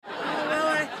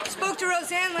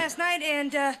Roseanne last night,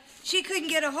 and she couldn't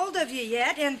get a hold of you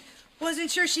yet, and wasn't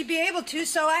sure she'd be able to,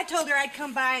 so I told her I'd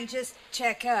come by and just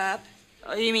check up.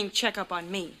 You mean check up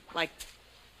on me? Like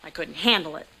I couldn't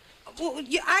handle it? Well, I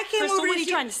came Crystal, over what are you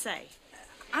trying to say?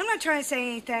 I'm not trying to say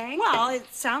anything. Well,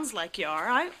 it sounds like you are.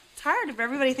 I'm tired of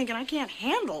everybody thinking I can't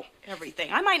handle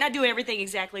everything. I might not do everything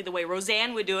exactly the way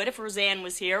Roseanne would do it if Roseanne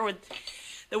was here, or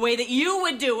the way that you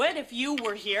would do it if you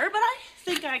were here, but I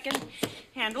think I can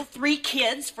handle 3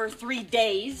 kids for 3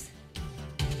 days.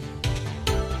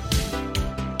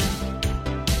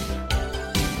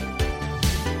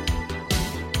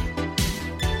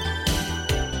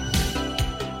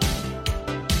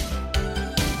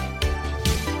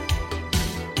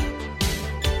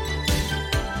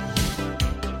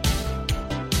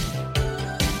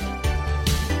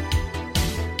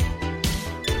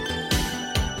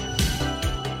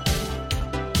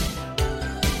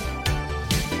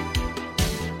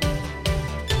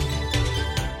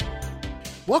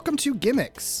 Welcome to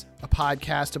Gimmicks, a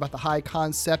podcast about the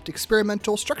high-concept,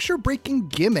 experimental, structure-breaking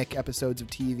gimmick episodes of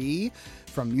TV,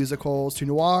 from musicals to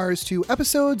noirs to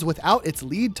episodes without its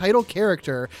lead title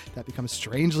character that becomes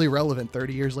strangely relevant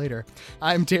 30 years later.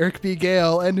 I'm Derek B.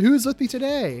 Gale, and who's with me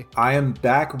today? I am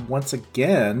back once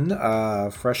again,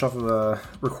 fresh off of a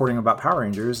recording about Power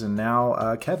Rangers, and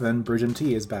now Kevin, Bridge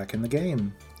MT, is back in the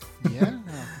game. Yeah,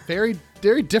 very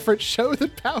different show than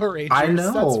Power Rangers. I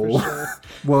know. That's for sure.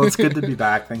 Well, it's good to be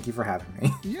back. Thank you for having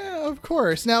me. Yeah, of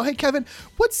course. Now, hey, Kevin,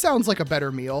 what sounds like a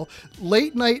better meal?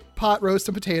 Late night pot roast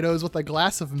and potatoes with a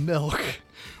glass of milk,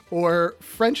 or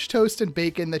French toast and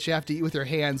bacon that you have to eat with your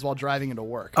hands while driving into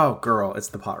work? Oh, girl, it's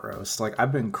the pot roast. Like,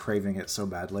 I've been craving it so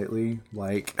bad lately.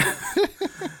 Like...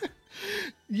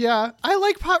 Yeah, I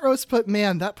like pot roast, but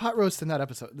man, that pot roast in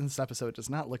this episode does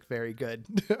not look very good.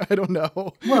 I don't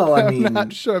know. Well, I'm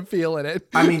not sure I'm feeling it.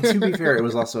 I mean, to be fair, it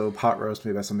was also pot roast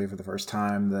made by somebody for the first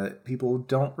time that people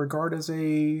don't regard as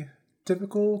a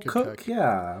typical cook.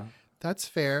 Yeah. That's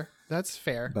fair.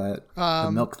 But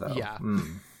the milk, though. Yeah.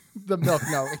 The milk,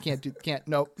 no, I can't.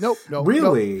 Nope.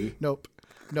 Really? Nope.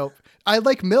 I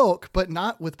like milk, but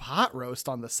not with pot roast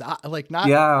on the side. Like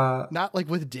not like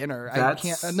with dinner. I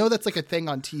can't. I know that's like a thing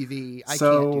on TV. I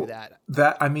can't do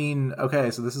that. I mean, okay,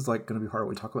 so this is like going to be part of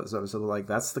what we talk about this episode. Like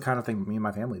that's the kind of thing me and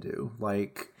my family do.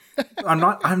 Like, I'm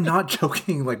not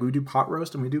joking. Like we do pot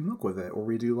roast and we do milk with it, or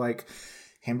we do like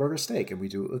hamburger steak and we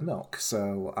do it with milk.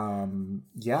 So,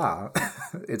 yeah,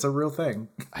 it's a real thing.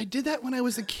 I did that when I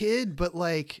was a kid, but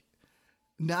like.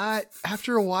 Not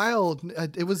after a while.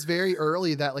 It was very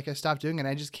early that like I stopped doing it.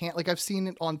 I just can't, like I've seen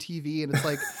it on TV and it's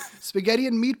like spaghetti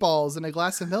and meatballs and a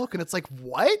glass of milk. And it's like,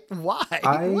 what? Why?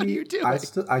 What are you doing?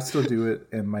 I still do it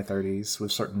in my 30s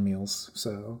with certain meals.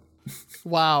 So.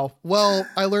 Wow. Well,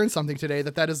 I learned something today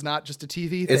that is not just a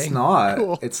TV thing. It's not.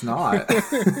 Cool. It's not.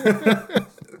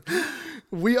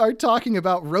 We are talking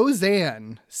about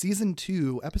Roseanne, Season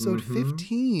 2, Episode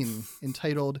 15,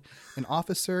 entitled An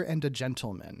Officer and a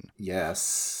Gentleman.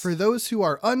 Yes. For those who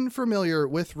are unfamiliar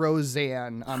with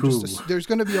Roseanne, there's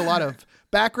going to be a lot of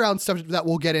background stuff that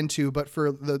we'll get into, but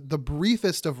for the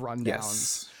briefest of rundowns.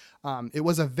 Yes. It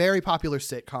was a very popular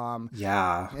sitcom.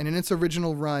 Yeah. And in its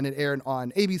original run, it aired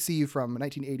on ABC from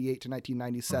 1988 to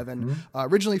 1997,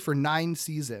 originally for 9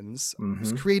 seasons. It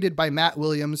was created by Matt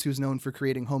Williams, who's known for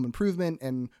creating Home Improvement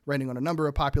and writing on a number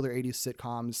of popular 80s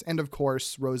sitcoms. And of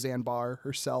course, Roseanne Barr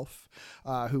herself,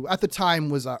 who at the time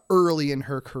was early in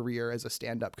her career as a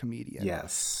stand-up comedian.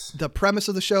 Yes. The premise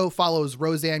of the show follows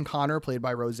Roseanne Connor, played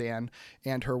by Roseanne,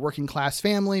 and her working class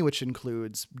family, which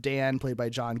includes Dan, played by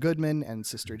John Goodman, and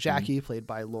sister Jackie, played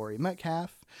by Laurie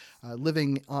Metcalf,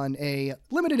 living on a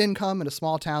limited income in a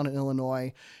small town in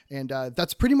Illinois. And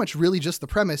that's pretty much really just the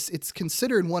premise. It's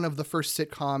considered one of the first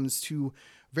sitcoms to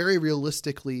very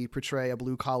realistically portray a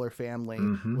blue collar family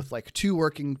with like two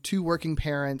working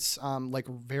parents, like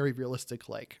very realistic,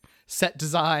 like set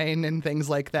design and things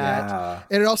like that. Yeah.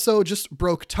 And it also just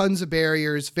broke tons of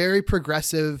barriers, very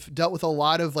progressive, dealt with a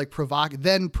lot of like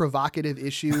provocative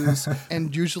issues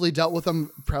and usually dealt with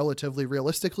them relatively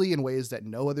realistically in ways that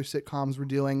no other sitcoms were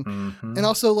doing. And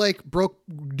also like broke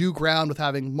new ground with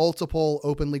having multiple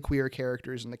openly queer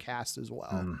characters in the cast as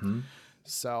well.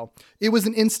 So it was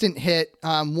an instant hit.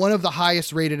 One of the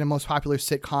highest rated and most popular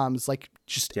sitcoms, like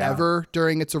just ever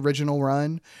during its original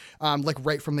run. Like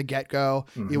right from the get-go,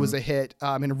 it was a hit.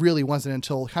 And it really wasn't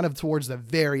until kind of towards the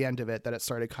very end of it that it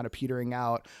started kind of petering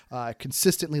out,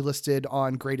 consistently listed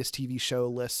on greatest TV show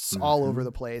lists all over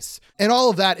the place. And all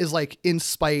of that is like in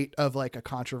spite of like a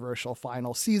controversial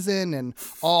final season and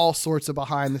all sorts of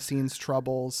behind the scenes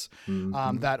troubles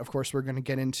that of course we're going to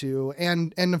get into.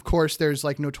 And of course there's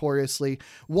like notoriously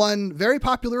one very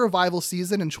popular revival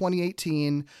season in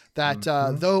 2018 that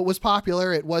though it was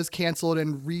popular, it was canceled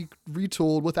and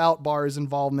retooled without Barr's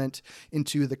involvement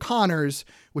into The Conners,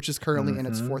 which is currently in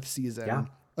its 4th season. Yeah.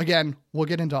 Again, we'll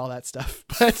get into all that stuff.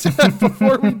 But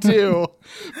before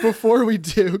we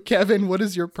do, Kevin, what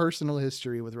is your personal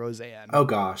history with Roseanne? Oh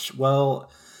gosh.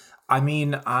 Well, I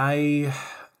mean, I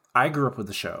grew up with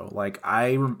the show. Like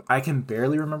I can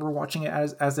barely remember watching it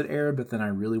as it aired, but then I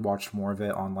really watched more of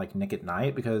it on like Nick at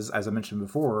Night because, as I mentioned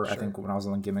before, I think when I was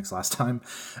on Gimmicks last time,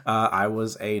 I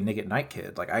was a Nick at Night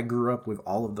kid. Like I grew up with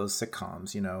all of those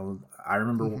sitcoms. You know, I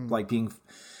remember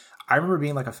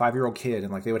being like a 5-year-old kid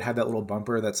and like they would have that little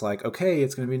bumper that's like, okay,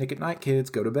 it's going to be Nick at Night, kids,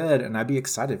 go to bed. And I'd be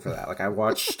excited for that. Like I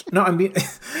watched, no, I mean,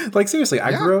 like seriously,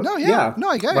 I grew up. No,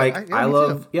 I get like, it. I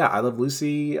love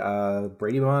Lucy,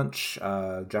 Brady Bunch,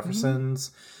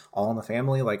 Jeffersons, All in the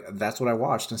Family. Like that's what I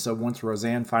watched. And so once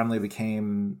Roseanne finally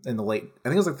became in the late, I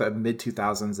think it was like the mid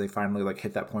 2000s, they finally like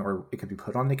hit that point where it could be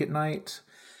put on Nick at Night.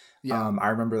 Yeah. I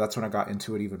remember that's when I got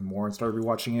into it even more and started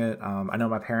rewatching it. I know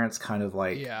my parents kind of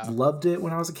like loved it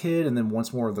when I was a kid. And then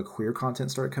once more of the queer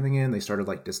content started coming in, they started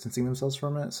like distancing themselves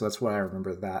from it. So that's why I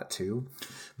remember that too.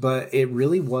 But it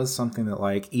really was something that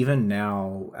like, even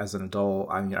now as an adult,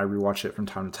 I mean, I rewatch it from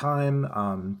time to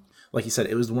time. Like you said,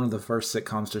 it was one of the first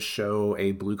sitcoms to show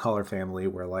a blue collar family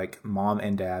where like mom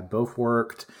and dad both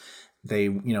worked. They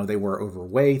were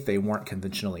overweight. They weren't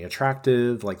conventionally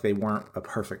attractive. Like they weren't a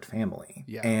perfect family.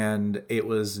 Yeah. And it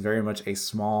was very much a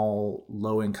small,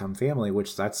 low income family,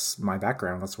 which that's my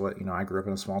background. That's what, I grew up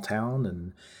in a small town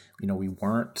and, we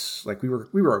weren't like, we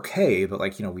were okay, but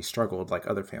like, we struggled like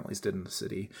other families did in the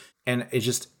city. And it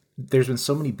just, there's been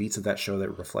so many beats of that show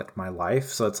that reflect my life.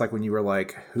 So it's like when you were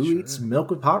like, who eats milk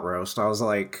with pot roast? I was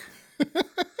like,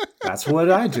 that's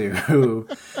what I do.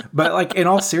 But like in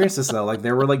all seriousness though, like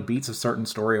there were like beats of certain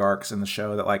story arcs in the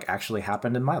show that like actually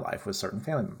happened in my life with certain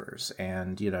family members.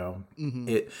 And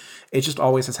it just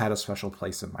always has had a special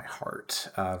place in my heart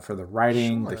for the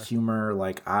writing, the humor.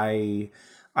 Like I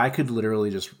could literally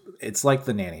just, it's like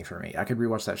The Nanny for me. I could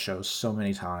rewatch that show so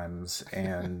many times.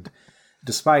 And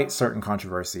despite certain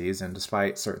controversies and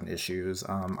despite certain issues,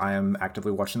 I am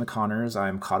actively watching The Conners. I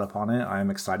am caught up on it. I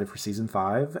am excited for season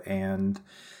 5 and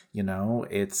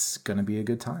it's going to be a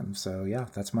good time. So yeah,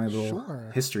 that's my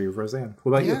little history of Roseanne.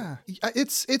 What about you?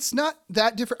 It's not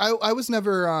that different. I was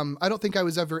never, I don't think I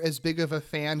was ever as big of a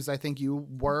fan as I think you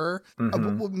were.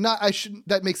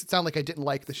 That makes it sound like I didn't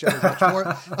like the show as much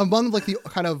more. Among like the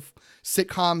kind of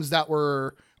sitcoms that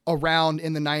were around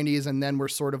in the 90s and then were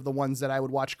sort of the ones that I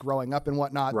would watch growing up and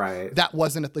whatnot. Right. That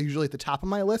wasn't usually at the top of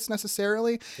my list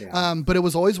necessarily. Yeah. But it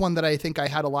was always one that I think I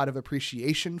had a lot of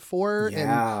appreciation for and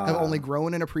have only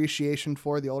grown in appreciation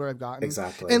for the older I've gotten.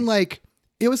 Exactly. And like,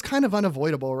 it was kind of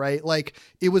unavoidable, right? Like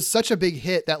it was such a big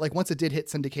hit that like once it did hit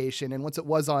syndication and once it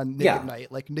was on Nick at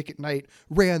Night, like Nick at Night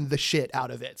ran the shit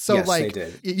out of it. So yes, like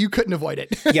you couldn't avoid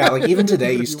it. Yeah. Like even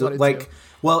today you still like,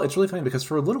 well, it's really funny because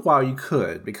for a little while you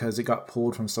could, because it got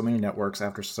pulled from so many networks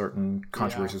after certain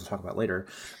controversies we'll talk about later.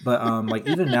 But like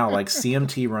even now, like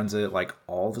CMT runs it like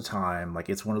all the time. Like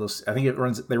it's one of those, I think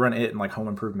they run it in like Home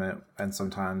Improvement and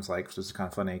sometimes like, which is kind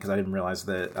of funny because I didn't realize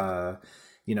that,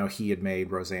 he had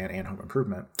made Roseanne and Home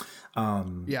Improvement.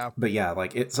 But yeah,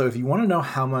 like it. So if you want to know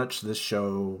how much this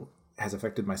show has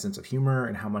affected my sense of humor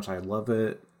and how much I love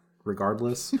it,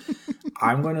 regardless,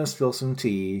 I'm going to spill some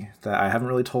tea that I haven't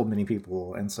really told many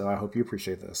people. And so I hope you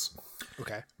appreciate this.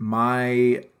 Okay.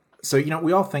 So,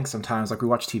 we all think sometimes like we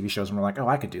watch TV shows and we're like, oh,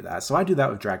 I could do that. So I do that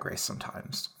with Drag Race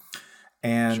sometimes.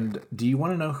 And do you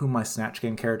want to know who my Snatch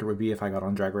Game character would be if I got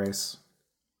on Drag Race?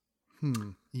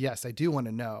 Yes, I do want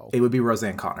to know. It would be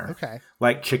Roseanne Connor. Okay.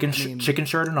 Like chicken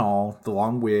shirt and all, the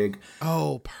long wig.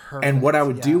 Oh, perfect. And what I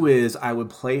would do is I would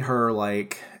play her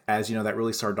like as, that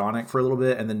really sardonic for a little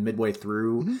bit. And then midway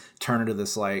through, turn into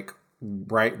this like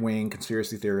right-wing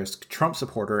conspiracy theorist Trump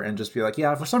supporter and just be like,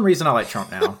 yeah, for some reason I like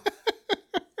Trump now.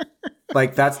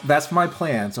 Like that's my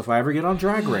plan. So if I ever get on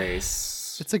Drag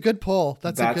Race. It's a good pull.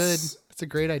 That's a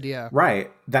great idea.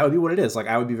 Right. That would be what it is. Like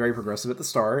I would be very progressive at the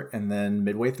start and then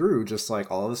midway through, just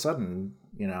like all of a sudden,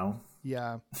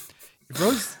 Yeah.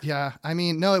 Yeah, I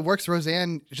mean, no, it works.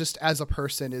 Roseanne, just as a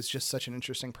person, is just such an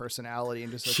interesting personality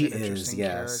and just such an interesting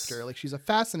character. Like, she's a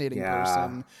fascinating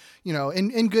person, you know,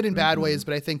 in good and bad ways,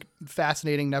 but I think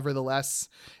fascinating nevertheless.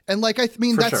 And like, I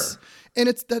mean, and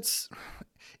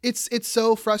it's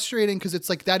so frustrating because it's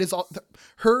like that is all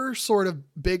her sort of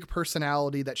big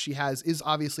personality that she has is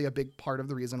obviously a big part of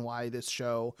the reason why this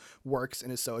show works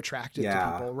and is so attractive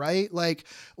to people, right? Like,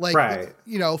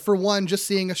 you know, for one, just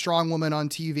seeing a strong woman on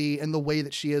TV and the way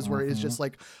that she is, where it is just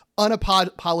like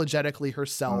unapologetically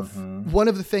herself. One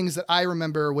of the things that I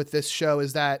remember with this show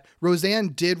is that Roseanne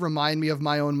did remind me of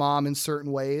my own mom in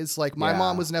certain ways. Like, my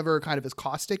mom was never kind of as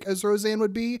caustic as Roseanne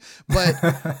would be, but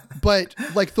but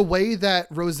like the way that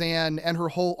Roseanne and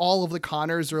all of the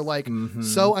Connors are like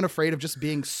so unafraid of just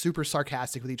being super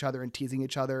sarcastic with each other and teasing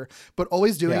each other, but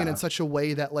always doing it in such a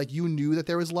way that like you knew that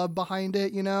there was love behind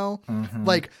it, you know?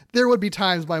 Like, there would be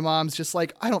times my mom's just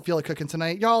like, I don't feel like cooking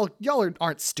tonight. Y'all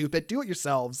aren't stupid. Do it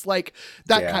yourselves. Like,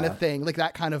 that kind of thing, like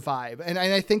that kind of vibe. And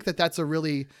I think that's a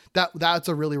really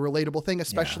relatable thing,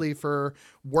 especially for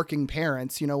working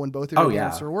parents, you know, when both of your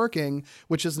parents are working,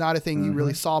 which is not a thing you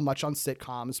really saw much on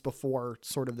sitcoms before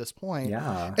sort of this point.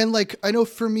 Yeah. And like, I know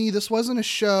for me, this wasn't a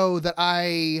show that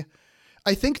I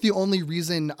think the only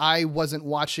reason I wasn't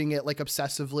watching it like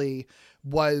obsessively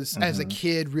was as a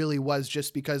kid really was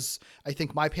just because I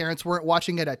think my parents weren't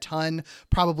watching it a ton,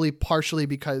 probably partially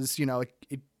because, you know,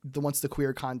 once the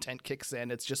queer content kicks in,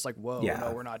 it's just like, whoa,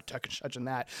 no, we're not touching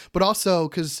that. But also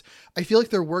because I feel like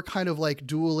there were kind of like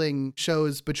dueling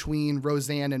shows between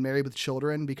Roseanne and Married with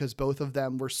Children, because both of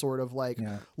them were sort of like,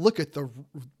 look at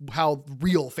how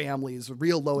real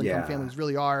low income families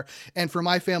really are. And for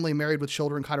my family, Married with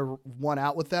Children kind of won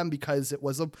out with them because it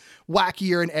was a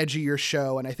wackier and edgier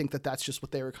show. And I think that's just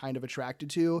what they were kind of attracted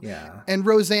to. Yeah. And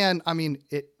Roseanne, I mean,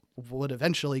 it would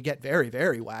eventually get very,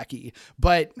 very wacky,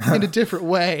 but in a different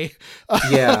way.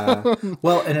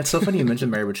 Well, and it's so funny you mentioned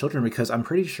Married with Children, because I'm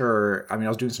pretty sure, I mean, I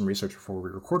was doing some research before we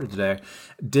recorded today.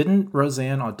 Didn't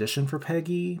Roseanne audition for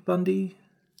Peggy Bundy?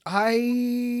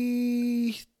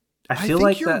 I feel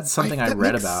like that's something I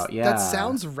read about. Yeah. That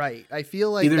sounds right. I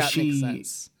feel like that makes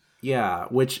sense. Yeah.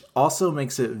 Which also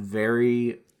makes it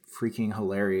very freaking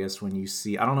hilarious when you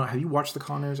see, I don't know, have you watched The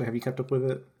Connors or have you kept up with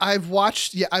it? I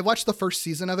watched the first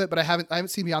season of it, but I haven't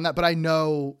seen beyond that, but I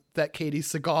know that Katie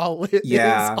Sagal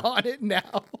is on it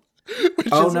now.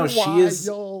 She is.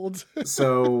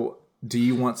 So do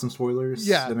you want some spoilers?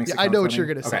 Yeah, I know what you're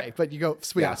going to say, but you go,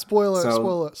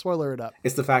 spoiler it up.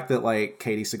 It's the fact that like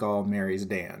Katie Sagal marries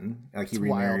Dan, like he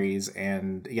remarries,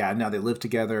 and now they live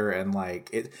together, and like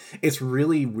it's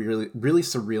really, really, really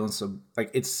surreal, and so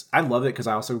like I love it because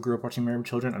I also grew up watching Married with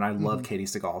Children, and I love Katie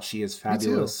Sagal. She is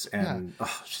fabulous, and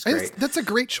she's great. That's a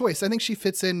great choice. I think she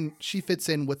fits in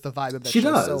with the vibe of that show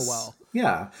so well.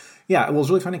 Yeah, well, it was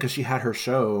really funny because she had her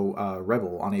show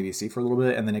Rebel on ABC for a little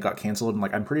bit, and then it got canceled. And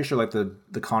like, I'm pretty sure like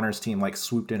the Connors team like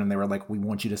swooped in and they were like, "We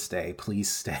want you to stay, please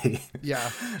stay." Yeah,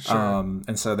 sure.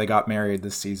 And so they got married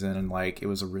this season, and like it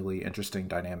was a really interesting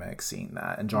dynamic seeing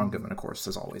that. And John Goodman, of course,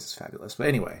 as always, is fabulous. But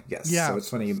anyway, yes. Yeah. So it's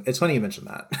funny. It's funny you mentioned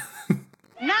that.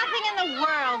 Nothing in the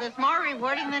world is more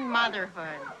rewarding than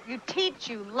motherhood. You teach,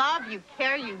 you love, you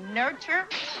care, you nurture,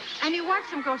 and you watch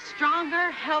them grow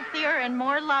stronger, healthier, and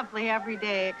more lovely every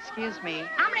day. Excuse me.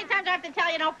 How many times do I have to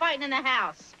tell you no fighting in the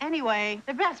house? Anyway,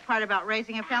 the best part about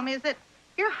raising a family is that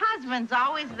your husband's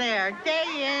always there,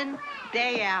 day in,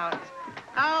 day out.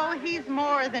 Oh, he's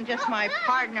more than just my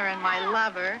partner and my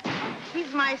lover.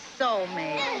 He's my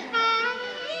soulmate.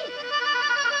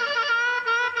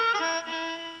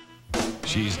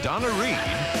 She's Donna Reed.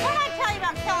 What did I tell you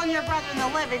about killing your brother in the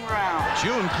living room?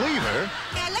 June Cleaver.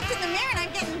 Yeah, I looked in the mirror and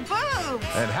I'm getting boobs.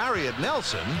 And Harriet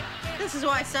Nelson. This is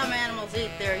why some animals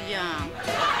eat their young.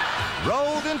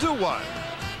 Rolled into one.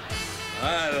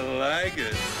 I like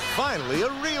it. Finally, a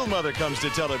real mother comes to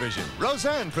television.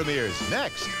 Roseanne premieres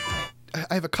next.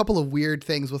 I have a couple of weird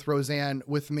things with Roseanne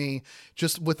with me,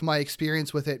 just with my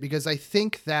experience with it, because I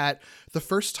think that the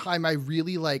first time I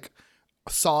really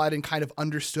saw it and kind of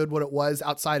understood what it was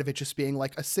outside of it just being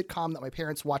like a sitcom that my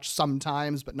parents watched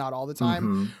sometimes, but not all the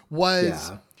time,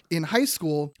 was in high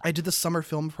school. I did the summer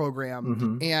film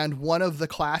program, and one of the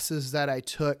classes that I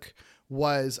took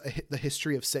was the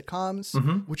history of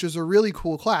sitcoms, which is a really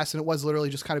cool class. And it was literally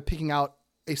just kind of picking out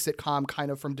a sitcom kind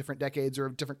of from different decades or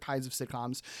different kinds of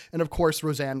sitcoms. And of course,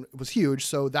 Roseanne was huge.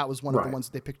 So that was one of the ones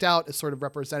that they picked out as sort of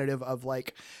representative of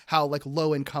like how like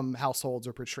low income households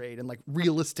are portrayed and like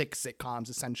realistic sitcoms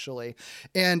essentially.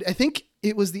 And I think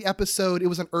it was the episode, it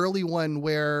was an early one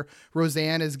where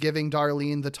Roseanne is giving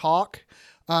Darlene the talk.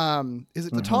 Is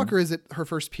it the talk or is it her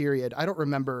first period? I don't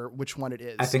remember which one it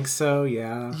is. I think so.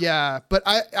 Yeah. Yeah. But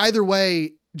either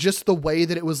way, just the way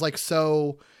that it was like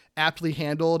so aptly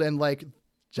handled, and like,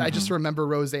 I just remember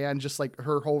Roseanne, just like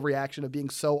her whole reaction of being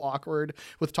so awkward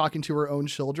with talking to her own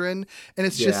children. And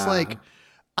it's just like,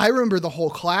 I remember the whole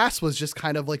class was just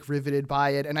kind of like riveted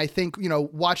by it. And I think, you know,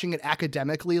 watching it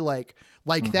academically, like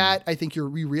that, I think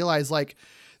we realize like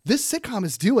this sitcom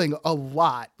is doing a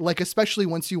lot, like, especially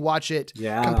once you watch it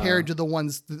compared to the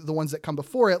ones that come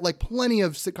before it. Like, plenty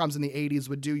of sitcoms in the 80s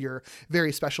would do your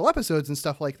very special episodes and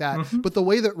stuff like that. But the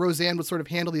way that Roseanne would sort of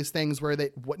handle these things where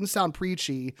they wouldn't sound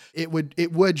preachy, it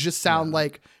would just sound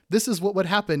like this is what would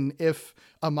happen if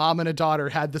a mom and a daughter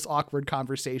had this awkward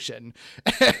conversation.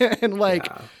 And like,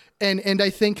 and I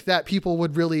think that people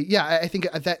would really, I think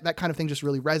that kind of thing just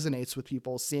really resonates with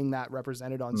people, seeing that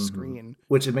represented on screen.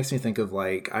 Which it makes me think of,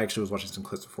 like, I actually was watching some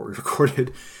clips before we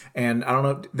recorded, and I don't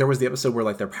know, there was the episode where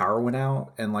like their power went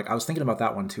out, and like I was thinking about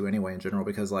that one too anyway in general,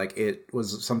 because like it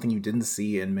was something you didn't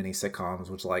see in many sitcoms,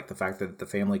 which like the fact that the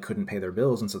family couldn't pay their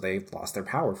bills, and so they lost their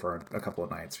power for a couple of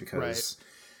nights because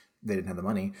they didn't have the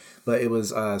money. But it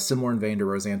was similar in vein to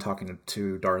Roseanne talking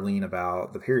to Darlene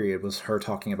about the period, was her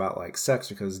talking about like sex,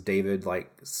 because David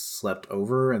like slept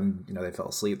over and, you know, they fell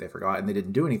asleep, they forgot, and they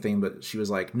didn't do anything. But she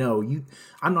was like, no,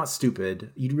 I'm not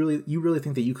stupid. You really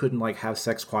think that you couldn't like have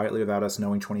sex quietly without us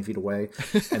knowing 20 feet away?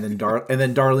 And then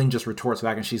Darlene just retorts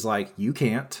back and she's like, you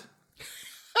can't.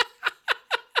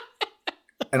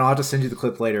 And I'll have to send you the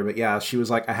clip later, but yeah, she was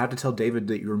like, I had to tell David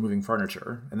that you were moving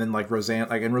furniture. And then like Roseanne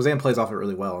plays off it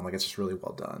really well, and like it's just really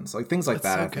well done. So like things like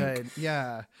that, I think.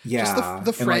 Yeah. Yeah. Just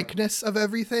the frankness of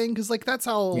everything. Cause like that's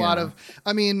how a lot of,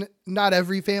 I mean, not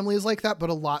every family is like that, but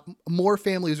a lot more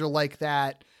families are like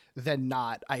that than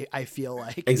not, I feel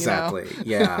like. Exactly.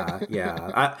 You know?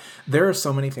 Yeah. There are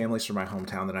so many families from my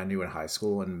hometown that I knew in high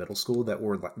school and middle school that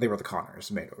were like, they were the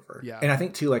Connors made over. Yeah. And I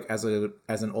think too, like as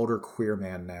an older queer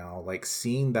man now, like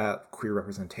seeing that queer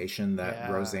representation that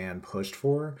Roseanne pushed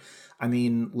for. I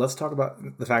mean, let's talk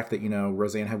about the fact that, you know,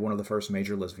 Roseanne had one of the first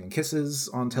major lesbian kisses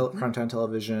on primetime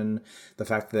television. The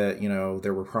fact that, you know,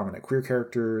 there were prominent queer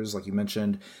characters, like you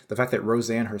mentioned. The fact that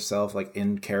Roseanne herself, like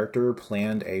in character,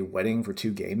 planned a wedding for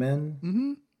two gay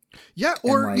men. Yeah,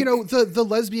 or, like, you know, the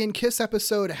lesbian kiss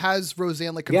episode has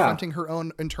Roseanne like confronting her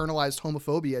own internalized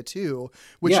homophobia too,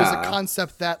 which is a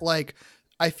concept that like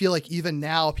I feel like even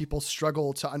now people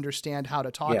struggle to understand how to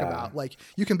talk about. Like,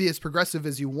 you can be as progressive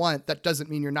as you want. That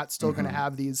doesn't mean you're not still going to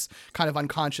have these kind of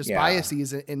unconscious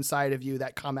biases inside of you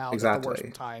that come out at the worst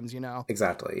of times, you know?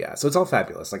 Exactly. Yeah. So it's all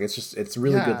fabulous. Like, it's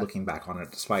really good looking back on it,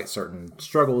 despite certain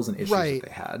struggles and issues that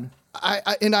they had.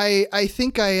 I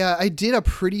think I did a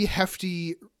pretty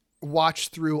hefty watch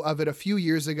through of it a few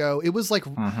years ago. It was like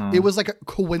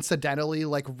coincidentally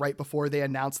like right before they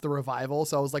announced the revival,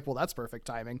 so I was like, well, that's perfect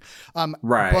timing.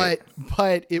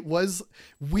 But it was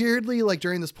weirdly like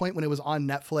during this point when it was on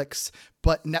Netflix,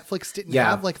 but Netflix didn't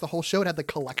have like the whole show. It had the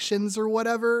collections or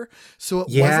whatever, so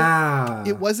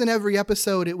it wasn't every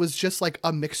episode. It was just like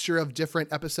a mixture of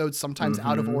different episodes, sometimes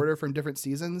out of order from different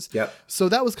seasons. So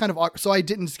that was kind of awkward. So I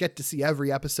didn't get to see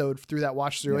every episode through that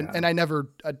watch through, and I never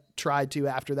tried to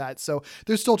after that. So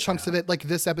there's still chunks of it, like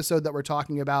this episode that we're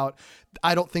talking about.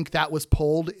 I don't think that was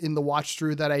pulled in the watch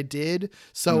through that I did.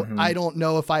 So I don't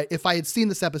know if I had seen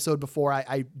this episode before,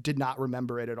 I did not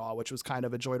remember it at all, which was kind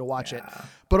of a joy to watch it.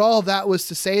 But all of that was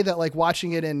to say that like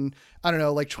watching it in, I don't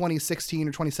know, like 2016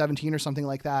 or 2017 or something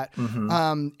like that.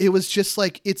 It was just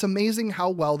like, it's amazing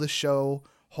how well this show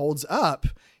holds up.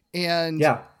 And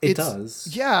it does.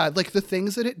 Yeah. Like the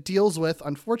things that it deals with,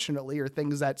 unfortunately, are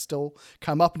things that still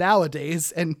come up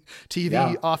nowadays, and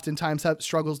TV oftentimes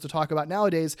struggles to talk about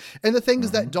nowadays. And the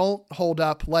things that don't hold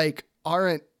up, like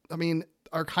are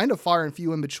kind of far and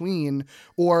few in between,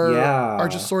 or are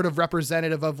just sort of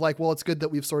representative of like, well, it's good that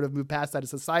we've sort of moved past that as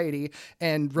society.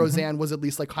 And Roseanne was at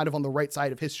least like kind of on the right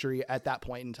side of history at that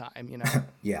point in time, you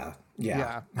know?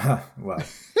 Well,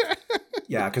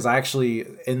 yeah, because I actually,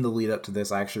 in the lead up to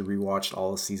this, I actually rewatched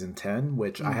all of season 10,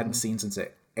 which I hadn't seen since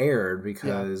it aired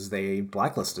because they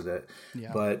blacklisted it.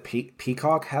 But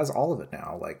Peacock has all of it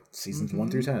now, like seasons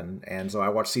 1 through 10. And so I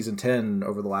watched season 10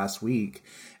 over the last week,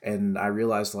 and I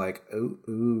realized like,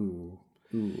 ooh.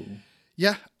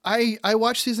 Yeah, I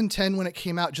watched season 10 when it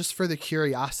came out just for the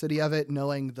curiosity of it,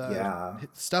 knowing the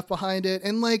stuff behind it.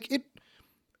 And like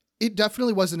it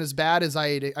definitely wasn't as bad as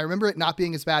I remember it not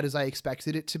being as bad as I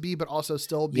expected it to be, but also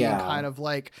still being kind of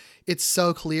like, it's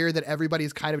so clear that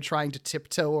everybody's kind of trying to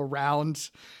tiptoe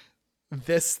around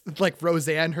this, like,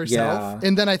 Roseanne herself. Yeah.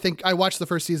 And then I think I watched the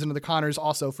first season of The Conners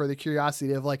also for the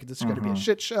curiosity of, like, is this going to be a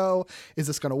shit show? Is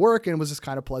this going to work? And was just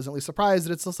kind of pleasantly surprised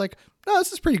that it's just like, no,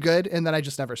 this is pretty good. And then I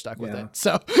just never stuck with it.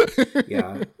 So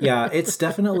yeah, it's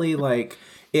definitely like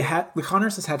the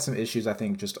Conners has had some issues, I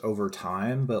think, just over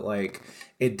time, but like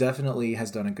it definitely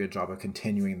has done a good job of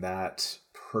continuing that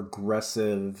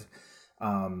progressive,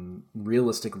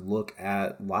 realistic look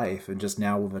at life, and just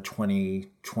now with a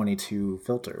 2022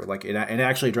 filter, like it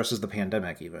actually addresses the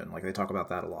pandemic, even like they talk about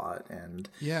that a lot. And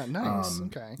yeah, nice.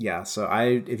 Okay. Yeah, so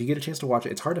if you get a chance to watch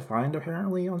it, it's hard to find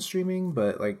apparently on streaming,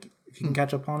 but like if you can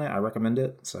catch up on it, I recommend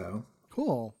it. So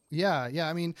cool. Yeah.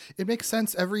 I mean, it makes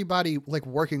sense. Everybody like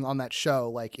working on that show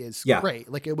like is great.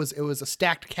 Like it was a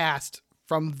stacked cast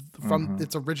from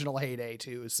its original heyday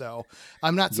too. So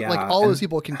I'm not like all those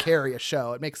people can carry a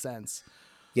show. It makes sense.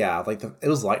 Yeah, like it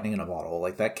was lightning in a bottle.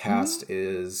 Like that cast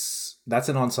that's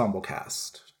an ensemble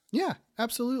cast. Yeah,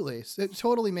 absolutely. It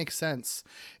totally makes sense.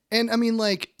 And I mean,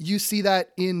 like you see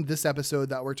that in this episode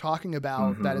that we're talking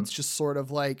about, that it's just sort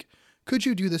of like, could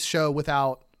you do this show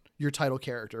without your title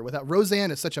character? Without Roseanne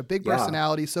is such a big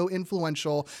personality, so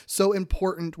influential, so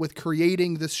important with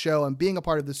creating this show and being a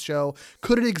part of this show.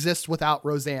 Could it exist without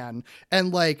Roseanne?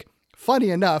 And like,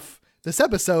 funny enough, this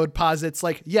episode posits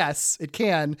like, yes, it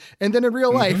can. And then in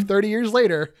real life, 30 years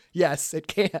later, yes, it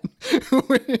can.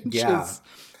 Which is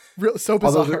so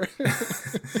bizarre.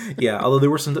 Although there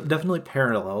were some definitely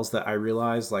parallels that I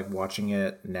realized, like watching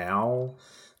it now,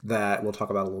 that we'll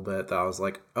talk about a little bit, that I was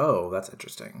like, oh, that's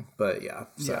interesting. But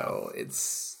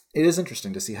it is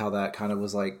interesting to see how that kind of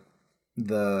was like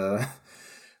the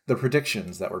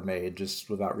predictions that were made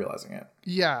just without realizing it.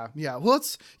 Yeah. Well,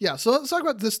 so let's talk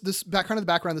about this background of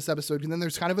the background of this episode, and then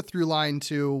there's kind of a through line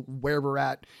to where we're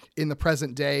at in the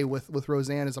present day with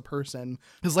Roseanne as a person.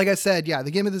 Because like I said,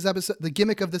 the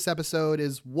gimmick of this episode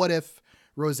is, what if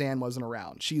Roseanne wasn't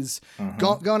around? She's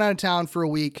going out of town for a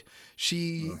week.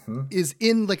 She is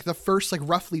in like the first like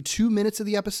roughly 2 minutes of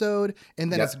the episode,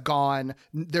 and then it's gone.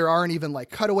 There aren't even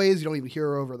like cutaways. You don't even hear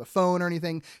her over the phone or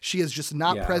anything. She is just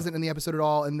not present in the episode at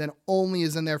all, and then only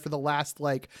is in there for the last,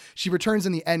 like, she returns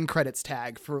in the end credits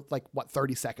tag for like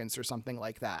 30 seconds or something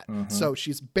like that. So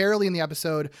she's barely in the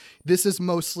episode. This is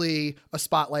mostly a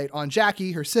spotlight on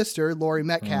Jackie, her sister, Laurie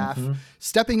Metcalf,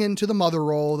 stepping into the mother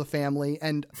role of the family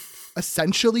and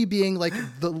essentially being like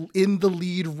in the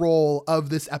lead role of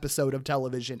this episode of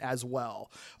television as well.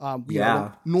 You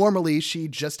know, normally she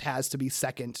just has to be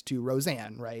second to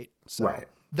Roseanne, right? So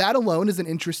that alone is an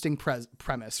interesting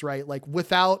premise, right? Like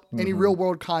without any real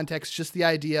world context, just the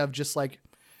idea of just like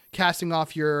casting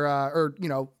off your, or, you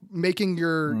know, making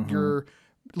your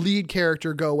lead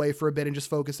character go away for a bit and just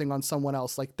focusing on someone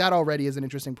else. Like that already is an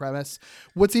interesting premise.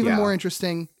 What's even more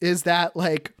interesting is that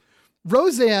like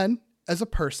Roseanne as a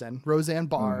person, Roseanne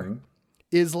Barr,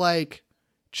 is like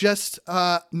just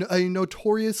a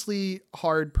notoriously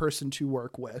hard person to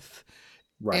work with.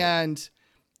 Right. And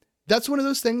that's one of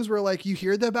those things where like you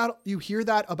hear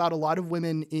that about a lot of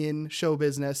women in show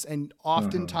business, and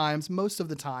oftentimes, most of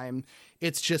the time,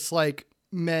 it's just like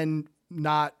men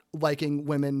not liking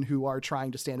women who are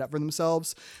trying to stand up for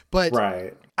themselves. But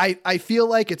I feel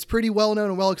like it's pretty well known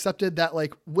and well accepted that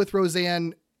like with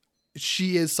Roseanne,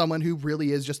 she is someone who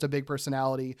really is just a big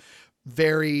personality,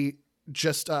 very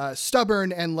just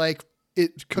stubborn and like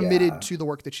committed to the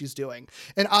work that she's doing.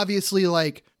 And obviously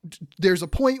like there's a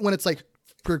point when it's like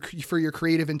for your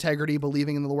creative integrity,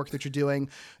 believing in the work that you're doing.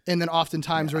 And then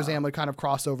oftentimes Roseanne would kind of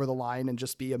cross over the line and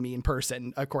just be a mean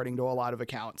person, according to a lot of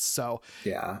accounts. So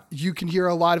you can hear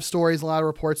a lot of stories, a lot of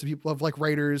reports of people, of like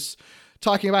writers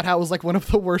talking about how it was like one of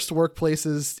the worst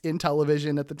workplaces in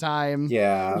television at the time.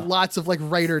 Yeah. Lots of like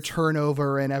writer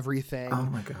turnover and everything. Oh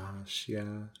my gosh. Yeah.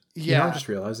 You know, I'm just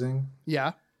realizing.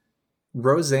 Yeah.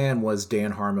 Roseanne was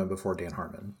Dan Harmon before Dan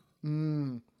Harmon.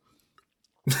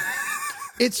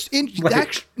 It's in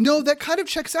that kind of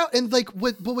checks out. And like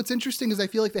what's interesting is I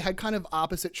feel like they had kind of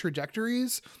opposite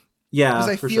trajectories. Yeah. Because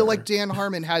I feel like Dan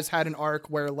Harmon has had an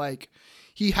arc where like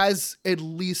he has at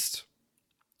least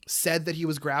said that he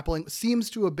was seems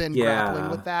to have been grappling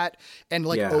with that and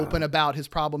like open about his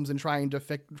problems and trying to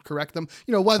correct them.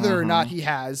 You know, whether or not he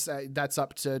has, that's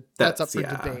up for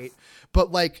debate.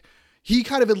 But like he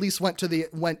kind of at least went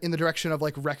in the direction of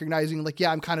like recognizing like,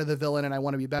 I'm kind of the villain and I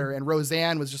want to be better. And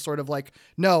Roseanne was just sort of like,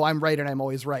 no, I'm right and I'm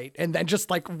always right. And then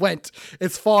just like went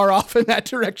as far off in that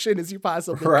direction as you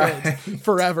possibly could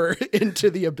forever into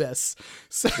the abyss.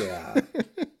 So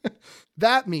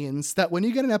that means that when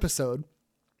you get an episode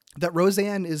that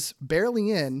Roseanne is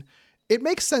barely in, it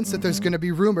makes sense that there's going to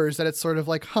be rumors that it's sort of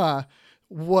like,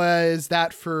 was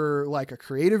that for like a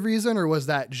creative reason, or was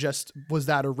that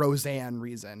a Roseanne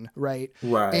reason? Right.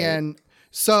 Right. And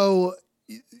so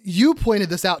you pointed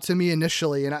this out to me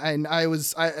initially,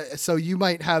 so you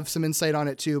might have some insight on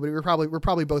it too, but we're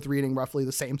probably both reading roughly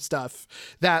the same stuff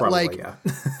that Probably, yeah.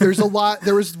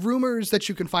 there was rumors that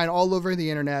you can find all over the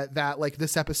internet that like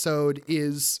this episode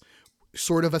is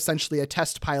sort of essentially a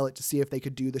test pilot to see if they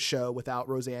could do the show without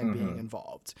Roseanne being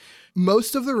involved.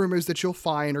 Most of the rumors that you'll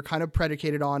find are kind of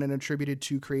predicated on and attributed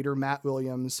to creator Matt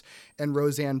Williams and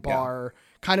Roseanne Barr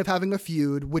kind of having a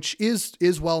feud, which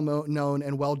is well known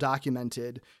and well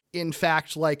documented. In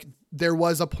fact, like there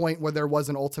was a point where there was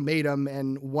an ultimatum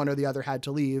and one or the other had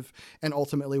to leave, and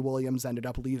ultimately Williams ended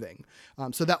up leaving.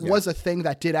 So that was a thing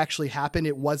that did actually happen.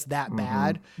 It was that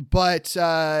bad, but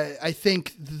I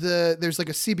think there's like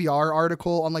a CBR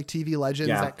article on like TV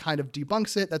Legends that kind of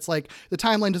debunks it. That's like the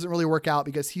timeline doesn't really work out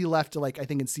because he left like, I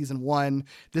think in season 1,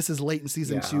 this is late in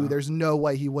season 2. There's no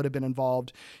way he would have been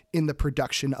involved in the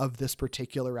production of this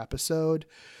particular episode.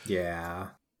 Yeah.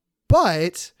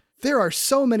 But there are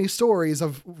so many stories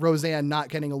of Roseanne not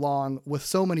getting along with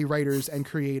so many writers and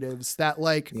creatives that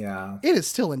like, it is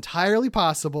still entirely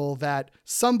possible that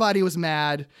somebody was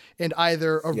mad and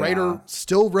either a writer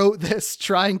still wrote this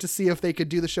trying to see if they could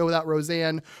do the show without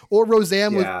Roseanne, or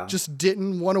Roseanne just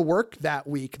didn't want to work that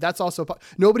week. That's also,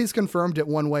 nobody's confirmed it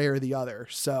one way or the other.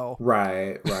 So.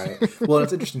 Right. Well,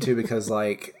 it's interesting too, because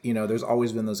like, you know, there's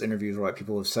always been those interviews where like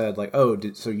people have said like, oh,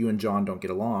 so you and John don't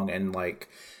get along. And like,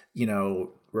 you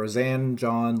know, Roseanne,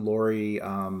 John, Lori,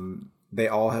 they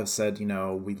all have said, you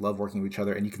know, we love working with each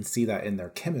other, and you can see that in their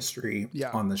chemistry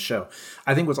on the show.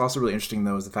 I think what's also really interesting,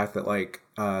 though, is the fact that, like,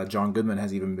 John Goodman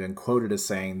has even been quoted as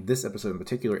saying this episode in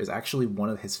particular is actually one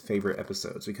of his favorite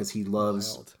episodes because he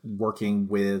loves working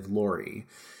with Lori.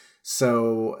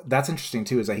 So that's interesting,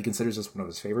 too, is that he considers this one of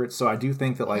his favorites. So I do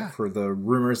think that, like, for the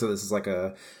rumors that this is, like,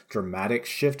 a dramatic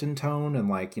shift in tone and,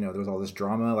 like, you know, there's all this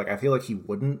drama, like, I feel like he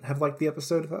wouldn't have liked the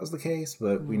episode if that was the case,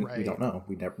 but we don't know.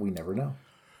 We never know.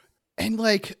 And,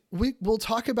 like, we'll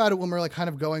talk about it when we're, like, kind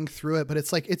of going through it, but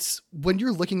it's, like, it's when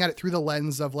you're looking at it through the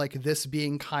lens of, like, this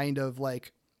being kind of,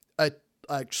 like, a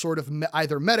sort of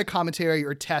either meta commentary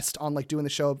or test on, like, doing the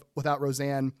show without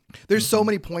Roseanne. There's so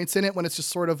many points in it when it's just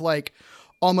sort of, like,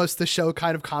 almost the show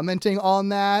kind of commenting on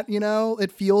that, you know,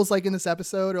 it feels like in this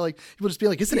episode, or like people just be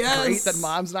like, isn't it great that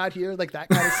mom's not here? Like that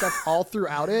kind of stuff all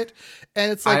throughout it.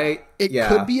 And it's like, it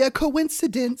could be a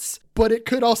coincidence, but it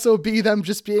could also be them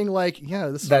just being like,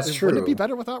 that's true. Wouldn't it be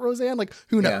better without Roseanne? Like,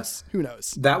 who knows? Who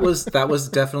knows? That was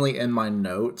definitely in my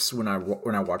notes when I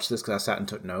watched this, because I sat and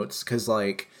took notes, because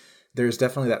like, there's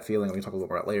definitely that feeling, we talk a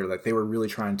little about later, like they were really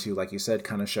trying to, like you said,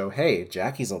 kind of show, hey,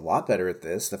 Jackie's a lot better at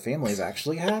this. The family's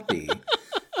actually happy.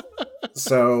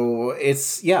 So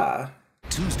it's,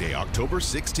 Tuesday, October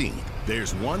 16th.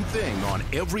 There's one thing on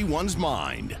everyone's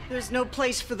mind. There's no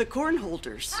place for the corn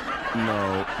holders.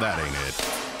 No, that ain't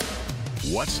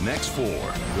it. What's next for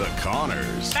the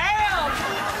Connors?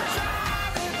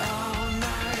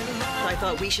 I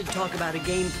thought we should talk about a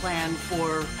game plan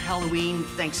for Halloween,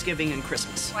 Thanksgiving, and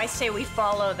Christmas. I say we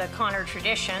follow the Connor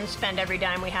tradition, spend every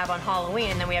dime we have on Halloween,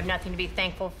 and then we have nothing to be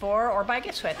thankful for or buy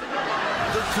gifts with.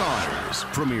 The Connors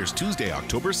premieres Tuesday,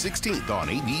 October 16th on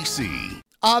ABC.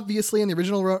 Obviously, in the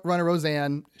original run of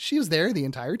Roseanne, she was there the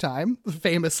entire time,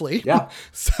 famously.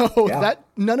 So that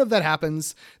none of that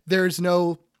happens.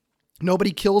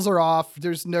 Nobody kills her off.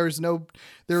 There is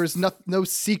no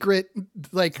secret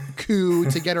like coup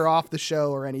to get her off the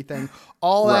show or anything.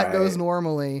 All that goes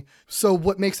normally. So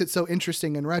what makes it so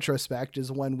interesting in retrospect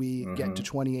is when we get to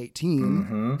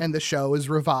 2018 and the show is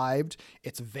revived.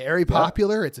 It's very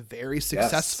popular. It's very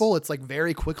successful. It's like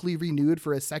very quickly renewed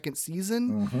for a second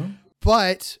season.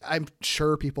 But I'm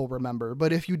sure people remember.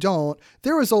 But if you don't,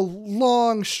 there was a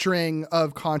long string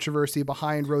of controversy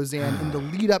behind Roseanne in the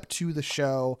lead up to the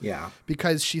show.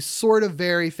 Because she sort of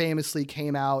very famously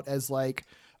came out as like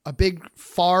a big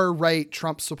far right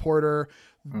Trump supporter,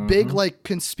 big like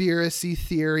conspiracy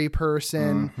theory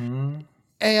person.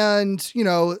 And, you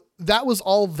know, that was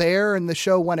all there and the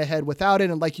show went ahead without it.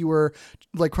 And like you were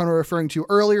like kind of referring to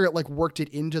earlier, it like worked it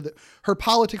into her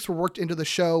politics were worked into the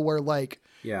show where like,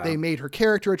 they made her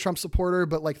character a Trump supporter,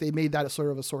 but like they made that a sort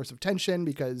of a source of tension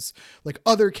because like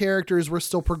other characters were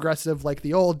still progressive like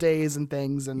the old days and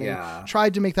things. And they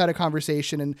tried to make that a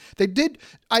conversation. And they did,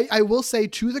 I will say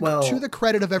to the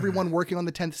credit of everyone working on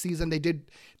the 10th season, they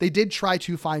did try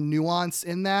to find nuance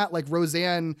in that. Like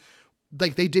Roseanne,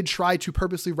 like they did try to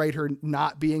purposely write her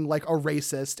not being like a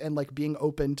racist and like being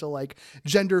open to like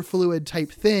gender fluid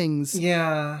type things.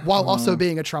 While also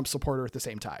being a Trump supporter at the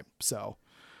same time. So.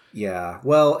 Yeah,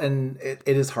 well, and it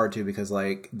is hard too because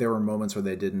like there were moments where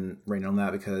they didn't rain on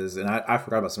that because, and I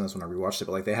forgot about some of this when I rewatched it,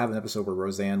 but like they have an episode where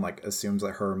Roseanne like assumes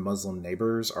that her Muslim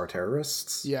neighbors are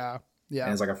terrorists. Yeah. Yeah.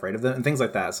 And is like afraid of them and things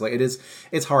like that. So like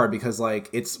it's hard because like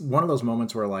it's one of those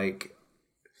moments where like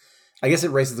I guess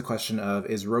it raises the question of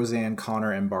is Roseanne,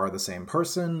 Connor, and Barr the same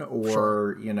person or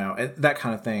Sure. you know that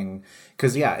kind of thing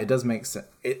because yeah it does make sense.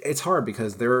 It's hard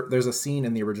because there's a scene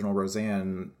in the original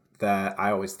Roseanne that I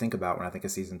always think about when I think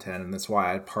of season 10, and that's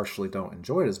why I partially don't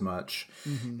enjoy it as much,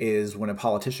 is when a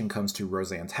politician comes to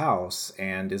Roseanne's house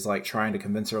and is like trying to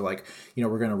convince her, like, you know,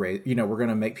 we're going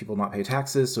to make people not pay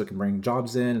taxes so it can bring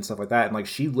jobs in and stuff like that. And like,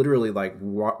 she literally like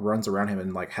runs around him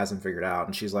and like hasn't figured out.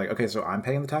 And she's like, okay, so I'm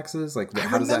paying the taxes. Like,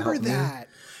 how does that help me?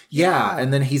 Yeah.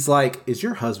 And then he's like, is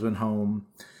your husband home?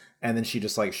 And then she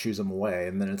just like shoos him away.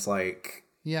 And then it's like,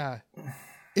 yeah.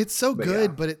 It's so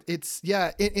good, but it's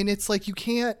and it's like you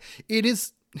can't.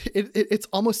 It's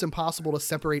almost impossible to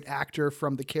separate actor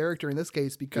from the character in this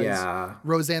case because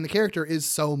Roseanne, the character, is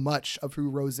so much of who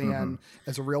Roseanne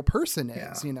as a real person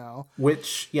is. You know,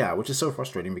 which is so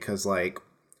frustrating because like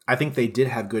I think they did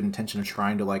have good intention of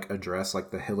trying to like address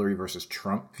like the Hillary versus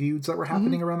Trump feuds that were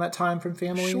happening around that time from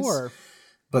families. Sure,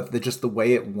 but just the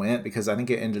way it went, because I think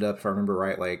it ended up, if I remember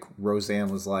right, like Roseanne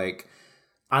was like,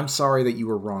 "I'm sorry that you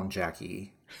were wrong,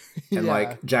 Jackie." And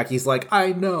like Jackie's like,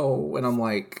 I know, and I'm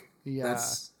like,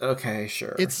 that's okay,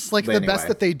 sure. It's like but best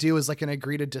that they do is like an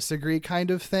agree to disagree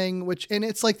kind of thing, and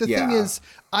it's like the thing is,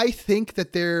 I think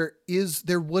that there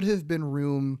would have been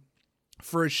room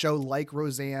for a show like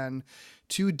Roseanne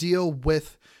to deal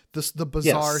with the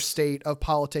bizarre state of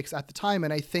politics at the time.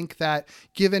 And I think that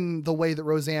given the way that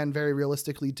Roseanne very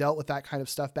realistically dealt with that kind of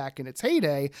stuff back in its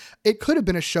heyday, it could have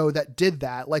been a show that did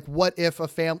that. Like, what if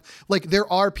like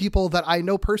there are people that I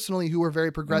know personally who were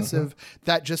very progressive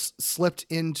that just slipped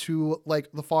into like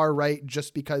the far right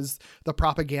just because the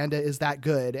propaganda is that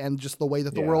good. And just the way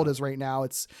that the world is right now,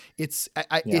 it's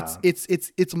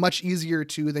much easier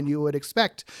to than you would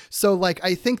expect. So like,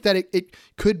 I think that it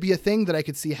could be a thing that I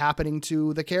could see happening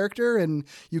to the character, and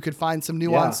you could find some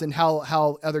nuance in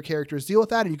how other characters deal with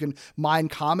that, and you can mine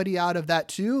comedy out of that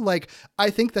too. Like,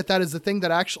 I think that is the thing that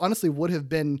actually honestly would have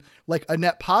been like a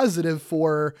net positive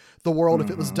for the world if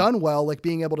it was done well, like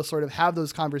being able to sort of have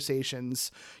those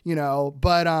conversations, you know.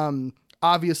 But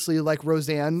obviously, like,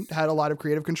 Roseanne had a lot of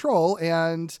creative control,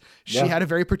 and she had a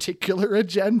very particular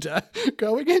agenda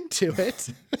going into it.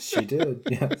 She did,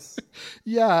 yes.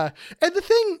 Yeah. And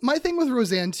my thing with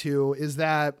Roseanne too is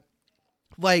that,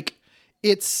 like,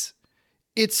 it's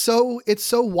so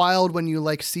wild when you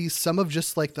like see some of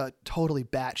just like the totally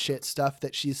batshit stuff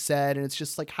that she's said, and it's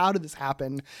just like, how did this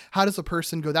happen? How does a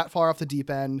person go that far off the deep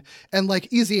end? And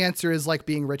like, easy answer is like,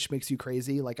 being rich makes you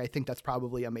crazy. Like, I think that's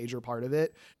probably a major part of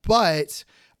it, but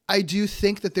I do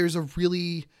think that there is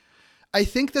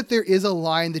a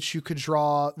line that you could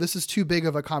draw. This is too big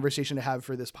of a conversation to have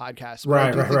for this podcast.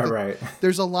 Right.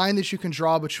 There's a line that you can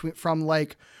draw from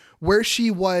like where she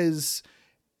was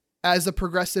as a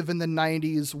progressive in the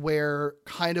 90s, where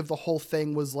kind of the whole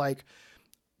thing was like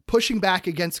pushing back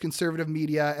against conservative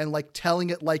media and like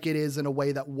telling it like it is in a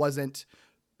way that wasn't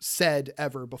said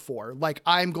ever before. Like,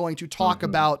 I'm going to talk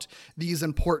about these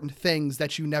important things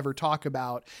that you never talk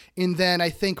about. And then I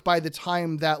think by the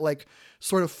time that like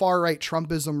sort of far right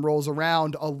Trumpism rolls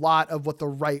around, a lot of what the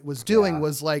right was doing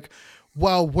was like,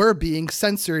 well, we're being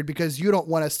censored because you don't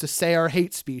want us to say our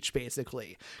hate speech,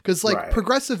 basically. Because like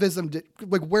progressivism,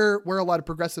 like where a lot of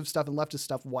progressive stuff and leftist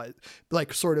stuff was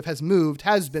like sort of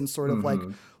has been sort of like,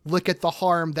 look at the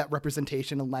harm that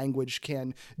representation and language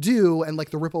can do, and like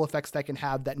the ripple effects that can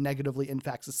have that negatively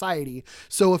impact society.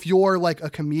 So if you're like a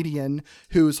comedian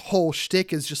whose whole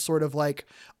shtick is just sort of like,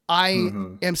 I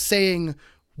am saying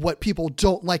what people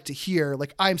don't like to hear,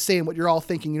 like I'm saying what you're all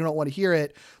thinking, you don't want to hear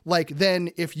it. Like,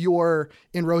 then if you're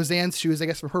in Roseanne's shoes, I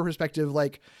guess from her perspective,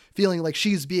 like feeling like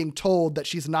she's being told that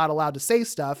she's not allowed to say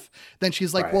stuff, then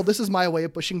she's like, well, this is my way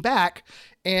of pushing back.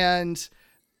 And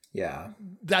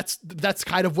that's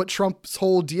kind of what Trump's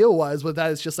whole deal was with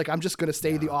that. It's just like, I'm just going to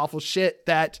say the awful shit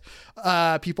that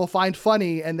people find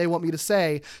funny and they want me to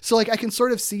say. So like, I can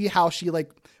sort of see how she like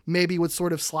maybe would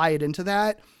sort of slide into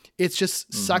that. It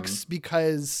just sucks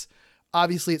because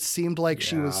obviously it seemed like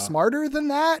she was smarter than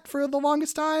that for the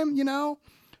longest time, you know?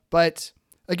 But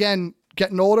again,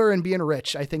 getting older and being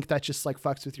rich, I think that just like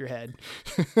fucks with your head.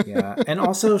 And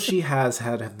also she has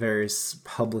had a very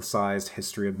publicized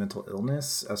history of mental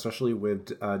illness, especially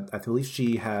with, I believe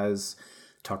she has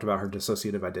talked about her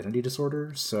dissociative identity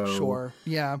disorder. So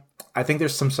I think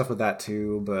there's some stuff with that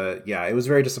too, but it was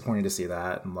very disappointing to see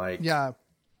that. And like, but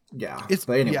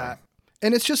anyway.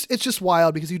 And it's just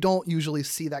wild because you don't usually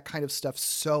see that kind of stuff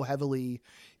so heavily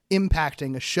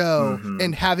impacting a show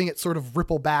and having it sort of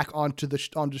ripple back onto the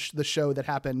show that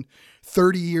happened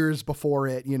 30 years before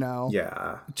it, you know?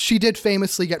 Yeah. She did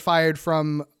famously get fired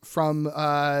from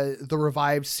the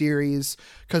revived series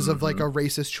because of like a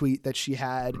racist tweet that she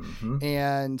had.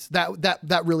 And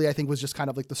that really, I think, was just kind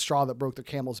of like the straw that broke the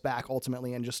camel's back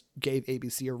ultimately and just gave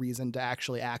ABC a reason to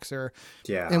actually axe her.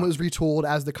 Yeah. And was retooled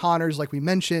as the Connors, like we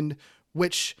mentioned,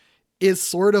 which is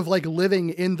sort of like living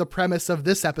in the premise of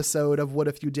this episode of What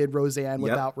If You Did Roseanne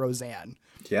Without Roseanne.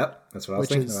 Yep, that's what I was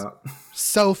thinking about.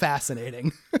 So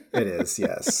fascinating. It is,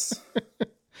 yes.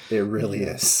 It really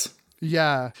is.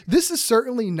 Yeah. This is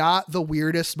certainly not the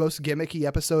weirdest, most gimmicky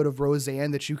episode of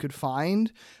Roseanne that you could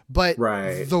find, but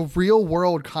the real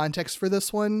world context for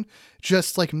this one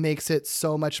just like makes it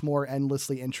so much more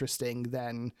endlessly interesting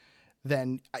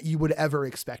than you would ever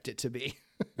expect it to be.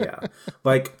 Yeah.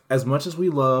 Like, as much as we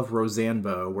love Roseanne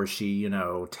Bow, where she, you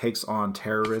know, takes on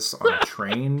terrorists on a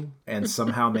train and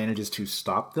somehow manages to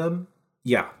stop them.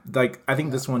 Yeah. Like, I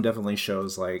think this one definitely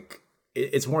shows, like,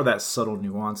 it's more of that subtle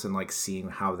nuance and, like, seeing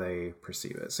how they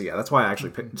perceive it. So, yeah, that's why I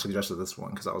actually suggested this one,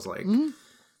 because I was like,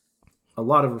 a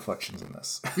lot of reflections in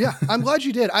this. Yeah, I'm glad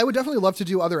you did. I would definitely love to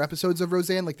do other episodes of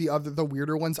Roseanne, like the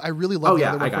weirder ones. I really love the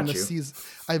other one from this season.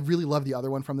 I really love the other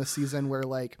one from this season where,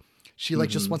 like, she like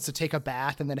just wants to take a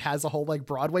bath and then has a whole like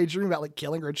Broadway dream about like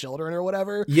killing her children or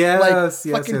whatever. Yes,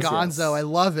 like, fucking Gonzo. I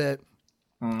love it.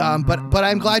 But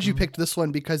I'm glad you picked this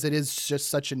one because it is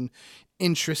just such an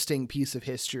interesting piece of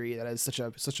history that has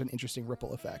such an interesting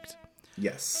ripple effect.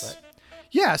 Yes. But,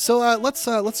 yeah. So let's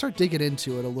start digging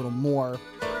into it a little more.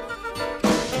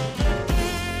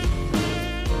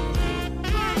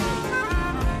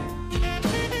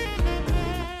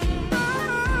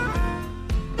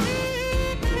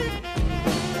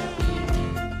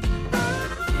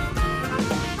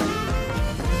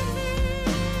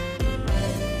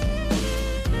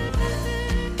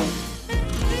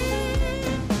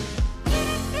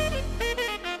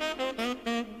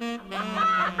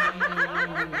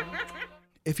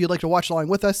 If you'd like to watch along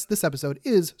with us, this episode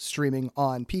is streaming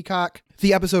on Peacock.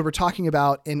 The episode we're talking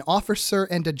about, An Officer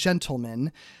and a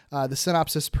Gentleman. The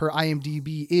synopsis per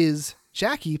IMDb is,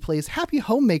 Jackie plays happy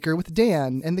homemaker with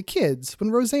Dan and the kids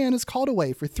when Roseanne is called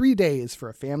away for 3 days for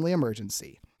a family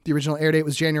emergency. The original air date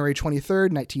was January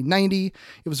 23rd, 1990.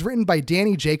 It was written by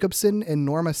Danny Jacobson and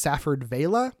Norma Safford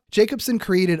Vela. Jacobson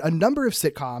created a number of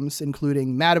sitcoms,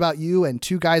 including Mad About You and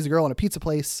Two Guys, a Girl, and a Pizza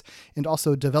Place, and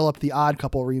also developed the Odd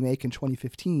Couple remake in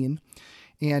 2015.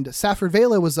 And Safford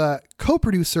Vela was a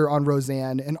co-producer on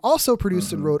Roseanne and also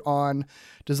produced and wrote on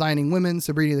Designing Women,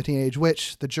 Sabrina the Teenage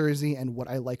Witch, The Jersey, and What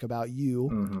I Like About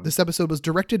You. This episode was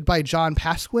directed by John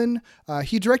Pasquin.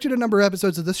 He directed a number of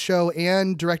episodes of this show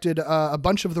and directed a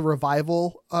bunch of the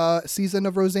revival season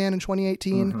of Roseanne in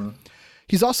 2018.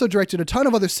 He's also directed a ton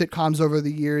of other sitcoms over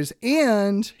the years,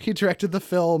 and he directed the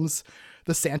films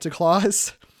The Santa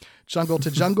Claus, Jungle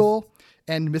to Jungle,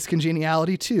 and Miss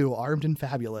Congeniality 2, Armed and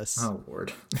Fabulous. Oh,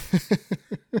 Lord.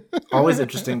 Always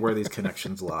interesting where these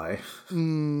connections lie.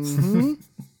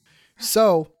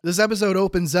 So this episode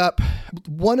opens up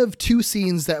one of two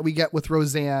scenes that we get with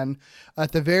Roseanne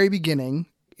at the very beginning.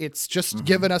 It's just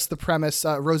given us the premise.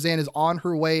 Roseanne is on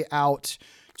her way out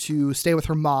to stay with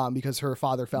her mom because her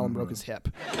father fell and broke his hip.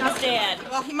 How's Dad?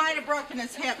 Well, he might have broken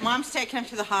his hip. Mom's taking him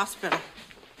to the hospital.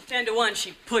 10 to 1,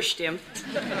 she pushed him.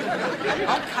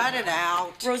 Oh, cut it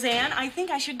out. Roseanne, I think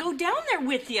I should go down there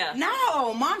with you.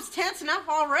 No, Mom's tense enough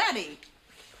already.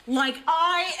 Like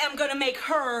I am gonna make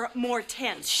her more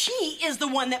tense. She is the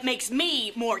one that makes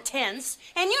me more tense.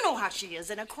 And you know how she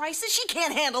is in a crisis. She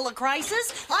can't handle a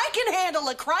crisis. I can handle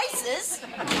a crisis.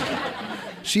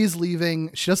 She's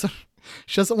leaving. She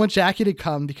doesn't want Jackie to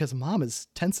come because Mom is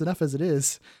tense enough as it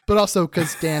is, but also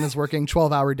because Dan is working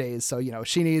 12-hour days. So, you know,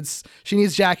 she needs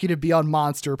Jackie to be on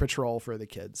monster patrol for the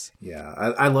kids. Yeah.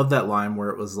 I love that line where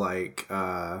it was like,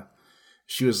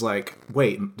 she was like,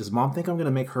 wait, does Mom think I'm going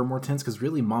to make her more tense? Because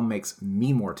really, Mom makes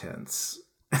me more tense.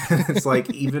 It's like,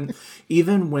 even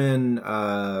when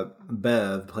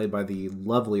Bev, played by the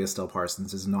lovely Estelle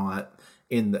Parsons, is not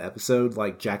in the episode,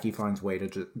 like Jackie finds ways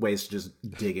to just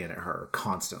dig in at her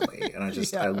constantly. And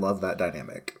I love that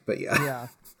dynamic. But yeah.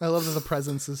 I love that the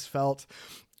presence is felt.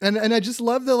 And I just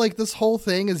love that, like, this whole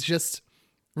thing is just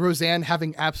Roseanne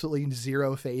having absolutely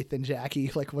zero faith in Jackie,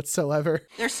 like, whatsoever.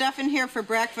 There's stuff in here for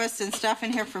breakfast and stuff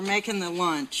in here for making the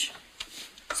lunch.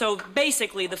 So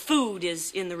basically, the food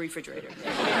is in the refrigerator.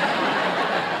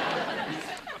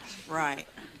 Right.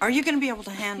 Are you going to be able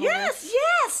to handle this?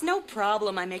 Yes, no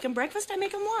problem. I make them breakfast, I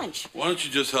make them lunch. Why don't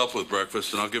you just help with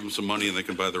breakfast and I'll give them some money and they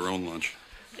can buy their own lunch?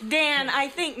 Dan, I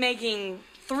think making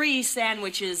 3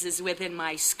 sandwiches is within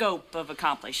my scope of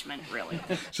accomplishment, really.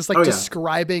 Just like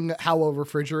describing how a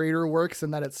refrigerator works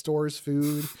and that it stores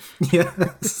food.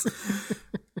 Yes.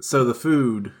 So the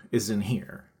food is in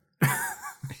here.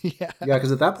 Yeah. Yeah,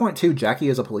 because at that point, too, Jackie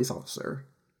is a police officer.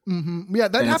 Mm-hmm. Yeah,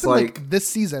 that happened like this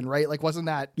season, right? Like, wasn't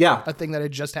that a thing that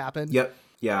had just happened? Yep.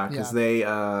 Yeah, because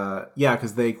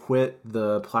they quit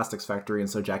the plastics factory, and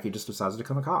so Jackie just decides to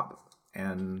become a cop.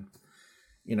 And,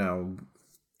 you know,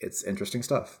 it's interesting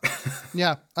stuff.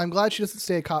 Yeah, I'm glad she doesn't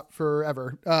stay a cop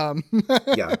forever.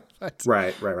 Yeah,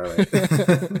 right.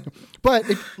 But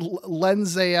it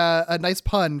lends a nice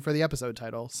pun for the episode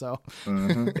title, so.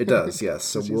 It does, yes.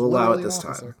 So we'll allow it this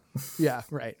time. Yeah,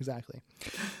 right, exactly.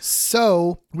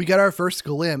 So we get our first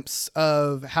glimpse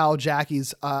of how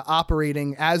Jackie's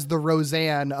operating as the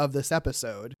Roseanne of this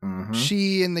episode.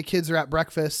 She and the kids are at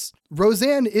breakfast.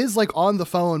 Roseanne is like on the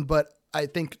phone, but I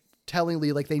think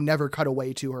tellingly, like, they never cut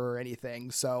away to her or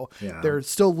anything. So they're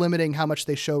still limiting how much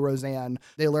they show Roseanne.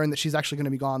 They learn that she's actually going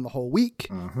to be gone the whole week.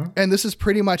 And this is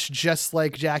pretty much just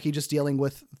like Jackie just dealing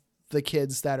with the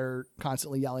kids that are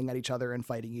constantly yelling at each other and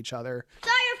fighting each other. It's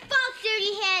all your fault,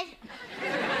 dirty head.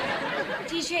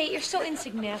 DJ, you're so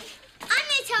insignificant. I'm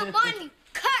going to tell Mom you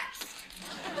cursed.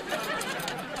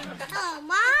 Oh,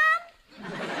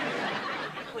 Mom?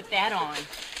 Put that on.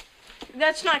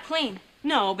 That's not clean.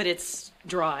 No, but it's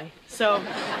dry. So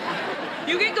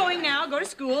you get going now. Go to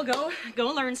school. Go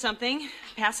learn something.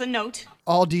 Pass a note.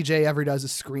 All DJ ever does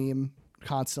is scream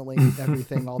constantly,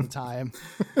 everything, all the time.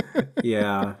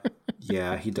 Yeah,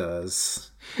 he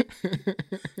does.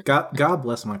 God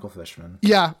bless Michael Fishman.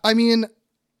 Yeah, I mean,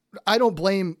 I don't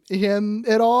blame him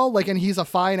at all. Like, and he's a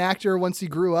fine actor once he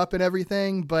grew up and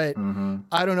everything, but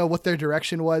I don't know what their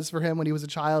direction was for him when he was a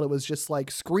child. It was just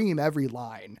like scream every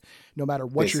line, no matter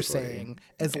what you're saying,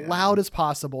 as loud as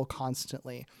possible,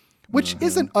 constantly, which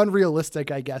isn't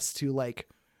unrealistic, I guess, to like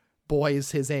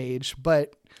boys his age,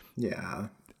 but yeah,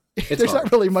 there's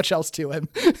not really much else to him.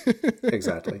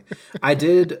 Exactly.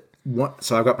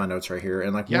 So I've got my notes right here,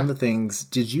 and like one of the things,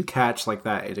 did you catch like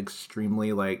that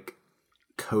extremely like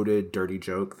coded dirty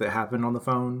joke that happened on the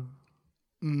phone?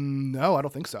 No, I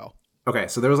don't think so. Okay,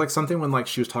 so there was like something when like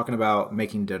she was talking about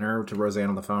making dinner to Roseanne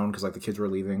on the phone because like the kids were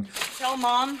leaving. Tell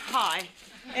Mom hi.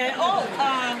 And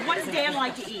what does Dan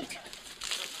like to eat?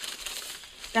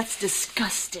 That's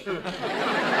disgusting.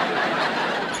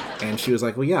 And she was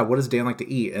like, well, yeah, what does Dan like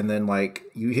to eat? And then like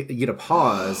you get a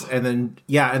pause, and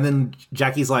then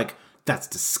Jackie's like, that's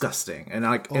disgusting. And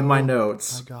like in my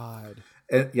notes, my God.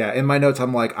 In my notes,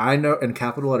 I'm like, I know, in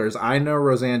capital letters, I know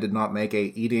Roseanne did not make a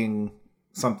eating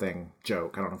something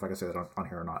joke. I don't know if I can say that on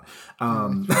here or not.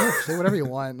 Say whatever you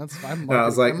want. That's fine. I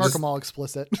was like, mark them all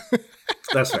explicit.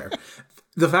 That's fair.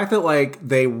 The fact that like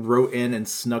they wrote in and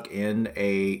snuck in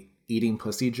a eating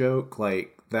pussy joke,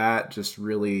 like that just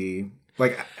really,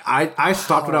 like, I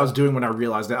stopped what I was doing when I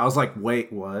realized it. I was like,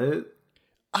 wait, what?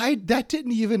 That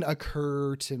didn't even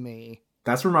occur to me.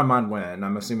 That's where my mind went, and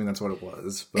I'm assuming that's what it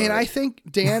was. But... And I think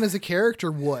Dan as a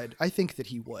character would. I think that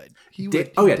he would.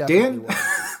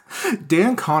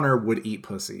 Dan Connor would eat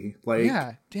pussy. Like,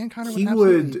 yeah, Dan Connor would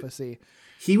absolutely eat pussy.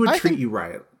 He would treat you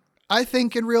right. I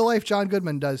think in real life, John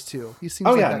Goodman does too. He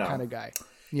seems that kind of guy.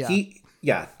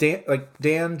 Yeah.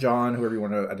 Dan, John, whoever you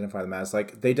want to identify them as,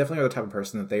 like, they definitely are the type of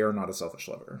person that they are not a selfish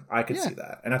lover. I could see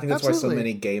that. And I think that's why so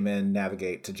many gay men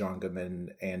navigate to John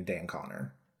Goodman and Dan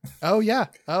Connor. Oh, yeah.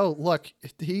 Oh, look,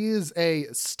 he is a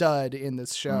stud in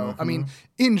this show. I mean,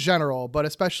 in general, but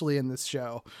especially in this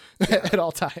show at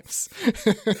all times.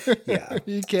 Yeah.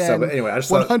 You can but anyway, I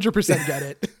just 100% get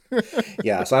it.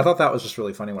 Yeah, so I thought that was just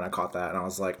really funny when I caught that. And I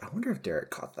was like, I wonder if Derek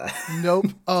caught that. Nope.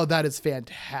 Oh, that is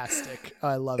fantastic.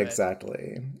 I love it.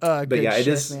 Exactly. But yeah, it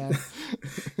is. Man.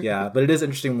 Yeah, but it is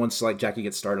interesting once like Jackie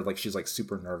gets started, like she's like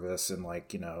super nervous and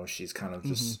like, you know, she's kind of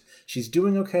just, she's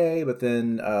doing okay. But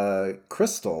then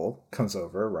Crystal comes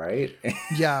over, right?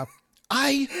 Yeah.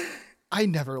 I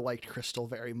never liked Crystal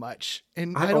very much.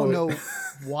 And I don't know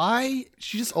why.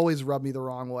 She just always rubbed me the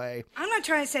wrong way. I'm not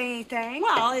trying to say anything.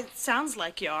 Well, it sounds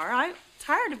like you are. I'm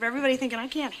tired of everybody thinking I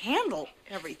can't handle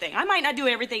everything. I might not do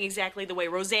everything exactly the way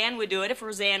Roseanne would do it if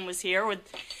Roseanne was here, or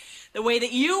the way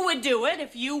that you would do it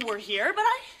if you were here, but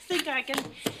I think I can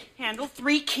handle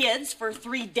 3 kids for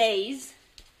 3 days.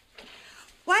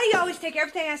 Why do you always take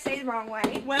everything I say the wrong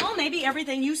way? Well, maybe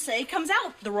everything you say comes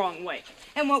out the wrong way.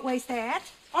 And what way's that?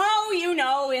 Oh, you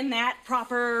know, in that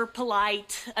proper,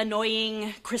 polite,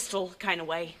 annoying, Crystal kind of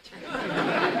way.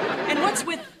 And what's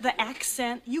with the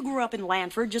accent? You grew up in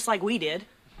Lanford just like we did.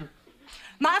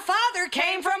 My father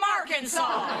came from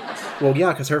Arkansas. Well,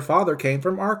 yeah, because her father came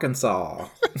from Arkansas.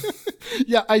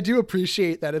 Yeah, I do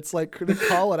appreciate that. It's like to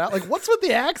call it out. Like, what's with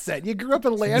the accent? You grew up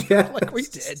in Lanford like we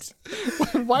did.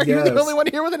 Why are you the only one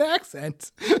here with an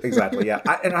accent? Exactly, yeah.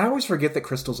 And I always forget that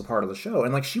Crystal's a part of the show.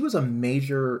 And, like, she was a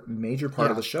major part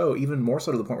of the show, even more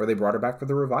so to the point where they brought her back for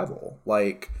the revival.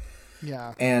 Like...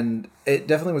 Yeah. And it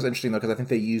definitely was interesting, though, because I think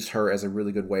they used her as a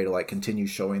really good way to, like, continue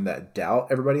showing that doubt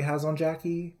everybody has on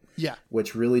Jackie. Yeah.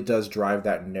 Which really does drive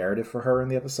that narrative for her in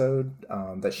the episode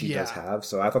that she does have.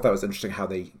 So I thought that was interesting how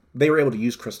they were able to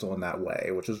use Crystal in that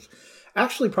way, which is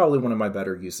actually probably one of my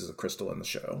better uses of Crystal in the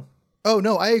show. Oh,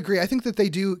 no, I agree. I think that they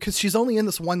do, because she's only in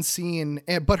this one scene,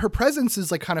 but her presence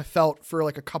is like kind of felt for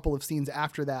like a couple of scenes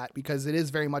after that, because it is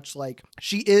very much like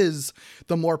she is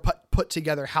the more put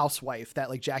together housewife that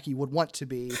like Jackie would want to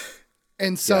be.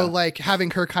 And so like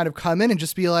having her kind of come in and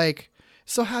just be like,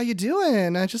 so how you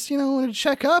doing? I just, wanted to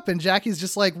check up. And Jackie's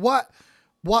just like, why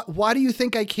do you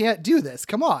think I can't do this?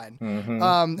 Come on.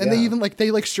 And they even like,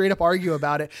 they like straight up argue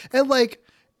about it. And like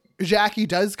Jackie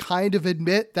does kind of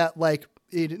admit that like,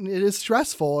 it is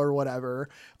stressful or whatever.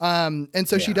 And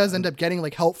so she does end up getting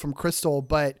like help from Crystal,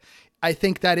 but I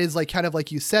think that is like, kind of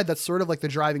like you said, that's sort of like the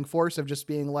driving force of just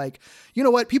being like, you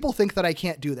know what? People think that I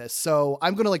can't do this. So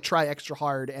I'm going to like try extra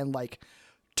hard and like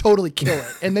totally kill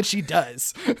it. And then she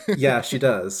does. Yeah, she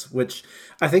does. Which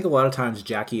I think a lot of times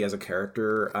Jackie as a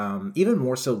character, even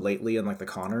more so lately in like the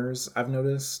Connors, I've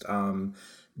noticed,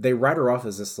 they write her off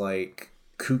as this like,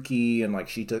 kooky and like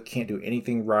she can't do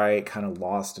anything right, kind of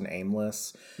lost and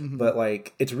aimless. But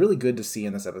like it's really good to see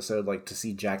in this episode, like to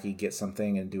see Jackie get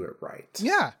something and do it right.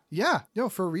 Yeah, no,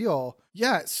 for real.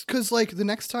 Yeah, because like the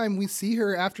next time we see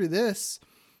her after this,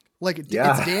 like it's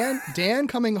Dan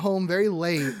coming home very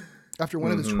late after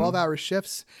one of his 12-hour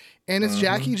shifts, and it's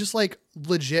Jackie just like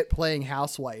legit playing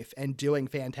housewife and doing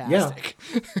fantastic.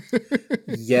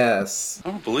 Yes.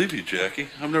 I don't believe you, Jackie.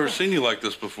 I've never seen you like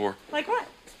this before. Like what?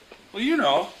 Well, you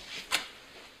know.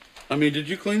 I mean, did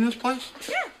you clean this place?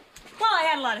 Yeah. Well, I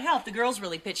had a lot of help. The girls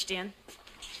really pitched in.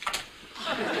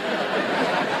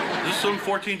 Is this some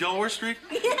 14 Delaware Street?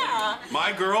 Yeah.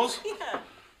 My girls? Yeah.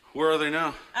 Where are they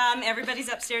now?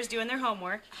 Everybody's upstairs doing their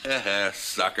homework.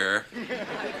 Sucker.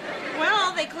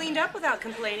 Well, they cleaned up without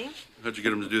complaining. How'd you get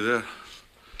them to do that?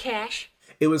 Cash.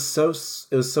 It was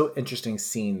so interesting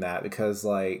seeing that, because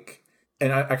like,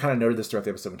 and I kind of noted this throughout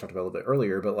the episode we talked about a little bit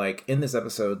earlier, but like in this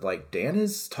episode, like Dan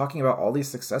is talking about all these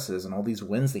successes and all these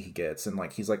wins that he gets. And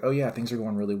like, he's like, oh yeah, things are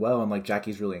going really well. And like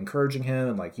Jackie's really encouraging him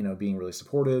and like, being really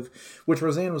supportive, which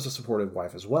Roseanne was a supportive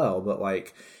wife as well. But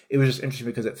like, it was just interesting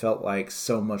because it felt like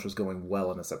so much was going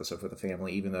well in this episode for the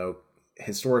family, even though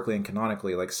historically and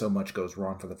canonically, like so much goes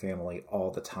wrong for the family all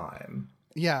the time.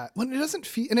 Yeah. When it doesn't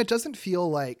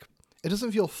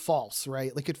feel false,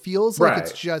 right? Like it feels like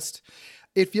it's just,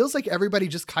 it feels like everybody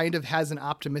just kind of has an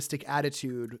optimistic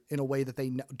attitude in a way that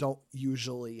they don't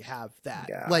usually have that.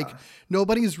 Yeah. Like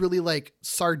nobody's really like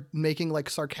making like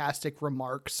sarcastic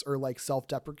remarks or like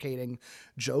self-deprecating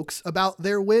jokes about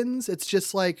their wins. It's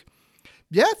just like,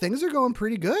 yeah, things are going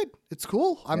pretty good. It's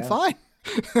cool. I'm fine.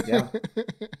 Yeah.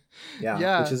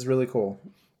 Which is really cool.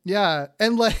 Yeah.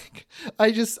 And like, I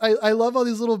love all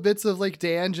these little bits of like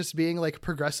Dan just being like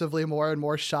progressively more and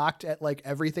more shocked at like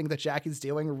everything that Jackie's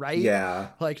doing right. Yeah.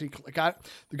 Like they got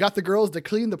the girls to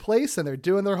clean the place and they're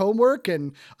doing their homework,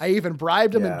 and I even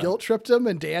bribed him and guilt tripped him,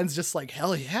 and Dan's just like,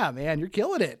 hell yeah, man, you're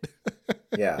killing it.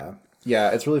 Yeah.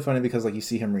 It's really funny because like you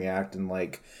see him react, and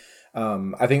like,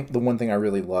 I think the one thing I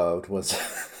really loved was,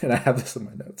 and I have this in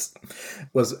my notes,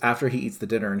 was after he eats the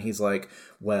dinner and he's like,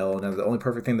 well, no, the only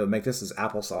perfect thing that would make this is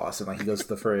applesauce. And like he goes to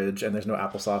the fridge and there's no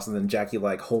applesauce. And then Jackie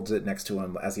like holds it next to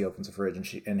him as he opens the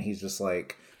fridge, and he's just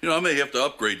like, I may have to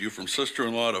upgrade you from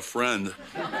sister-in-law to friend.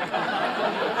 Oh,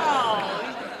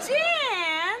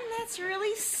 Dan, that's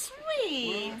really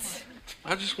sweet.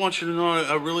 I just want you to know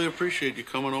I really appreciate you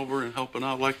coming over and helping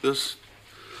out like this.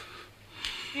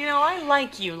 I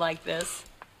like you like this.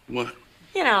 What?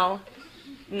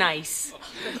 Nice.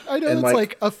 I know it's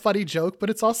like a funny joke, but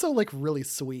it's also like really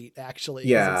sweet, actually.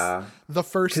 Yeah. It's the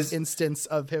first instance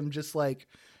of him just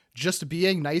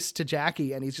being nice to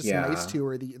Jackie, and he's just nice to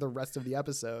her the rest of the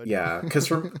episode. Yeah, because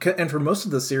for most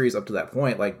of the series up to that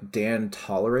point, like Dan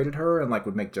tolerated her and like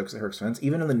would make jokes at her expense.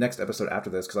 Even in the next episode after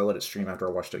this, because I let it stream after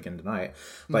I watched it again tonight,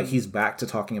 like he's back to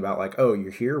talking about like, oh,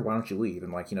 you're here, why don't you leave?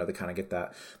 And like, they kind of get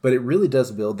that. But it really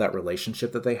does build that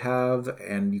relationship that they have,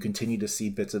 and you continue to see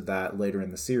bits of that later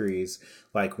in the series,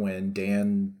 like when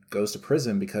Dan goes to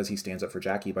prison because he stands up for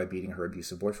Jackie by beating her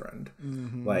abusive boyfriend.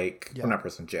 Like, well, not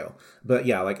prison, jail. But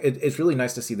yeah, like it's really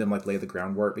nice to see them like lay the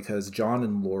groundwork, because John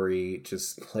and Lori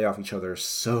just play off each other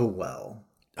so well.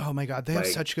 Oh my God, they have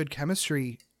such good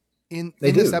chemistry in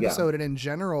do, this episode and in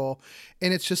general.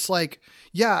 And it's just like,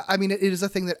 yeah, I mean, it is a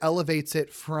thing that elevates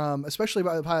it from, especially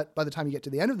by the time you get to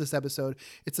the end of this episode,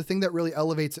 it's a thing that really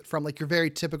elevates it from like your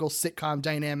very typical sitcom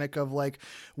dynamic of like,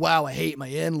 wow, I hate my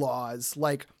in-laws.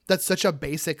 Like, that's such a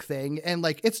basic thing. And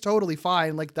like, it's totally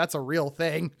fine. Like, that's a real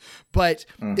thing, but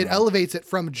it elevates it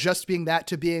from just being that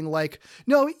to being like,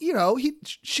 no, you know,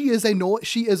 she is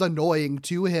annoying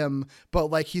to him, but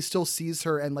like, he still sees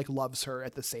her and like loves her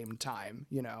at the same time,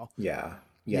 you know? Yeah.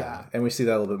 And we see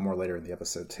that a little bit more later in the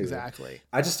episode too. Exactly.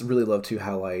 I just really love too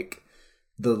how like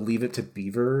the Leave It to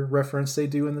Beaver reference they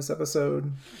do in this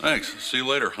episode. Thanks. See you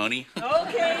later, honey.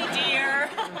 Okay, dear.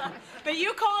 But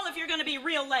you call if you're going to be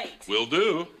real late. Will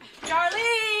do.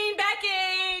 Darlene,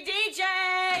 Becky,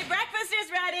 DJ, breakfast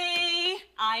is ready.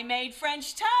 I made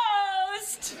French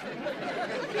toast.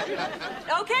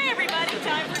 Okay, everybody,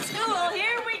 time for school.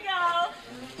 Here we go.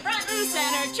 Front and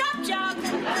center, chop, chop.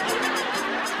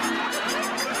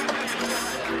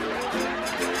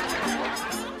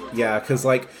 Yeah, because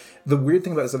like the weird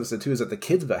thing about this episode too is that the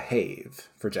kids behave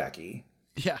for Jackie.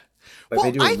 Yeah. Like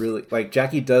they do really like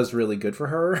Jackie does really good for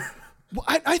her. Well,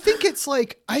 I think it's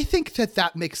like, I think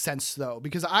that makes sense though,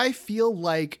 because I feel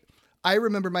like I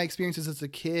remember my experiences as a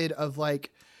kid of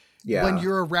like, when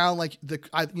you're around like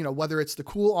you know, whether it's the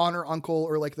cool honor uncle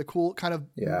or like the cool kind of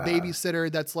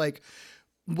babysitter that's like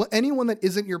anyone that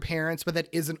isn't your parents, but that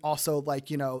isn't also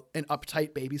like, you know, an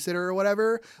uptight babysitter or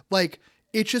whatever, like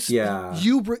it just,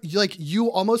 you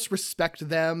almost respect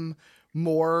them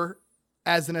more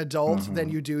as an adult than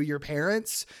you do your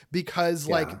parents, because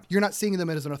like you're not seeing them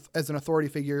as an authority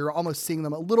figure. You're almost seeing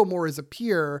them a little more as a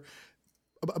peer,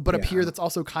 but a peer that's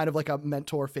also kind of like a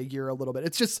mentor figure a little bit.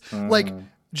 It's just like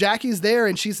Jackie's there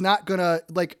and she's not gonna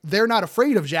like, they're not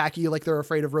afraid of Jackie. Like they're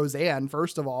afraid of Roseanne.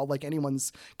 First of all, like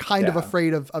anyone's kind of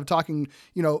afraid of talking,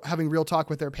 you know, having real talk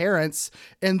with their parents.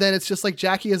 And then it's just like,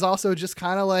 Jackie is also just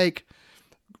kind of like,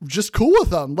 just cool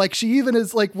with them. Like she even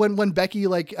is like when Becky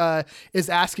like is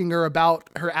asking her about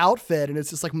her outfit and it's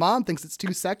just like, Mom thinks it's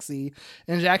too sexy,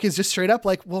 and Jackie's just straight up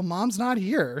like, well, Mom's not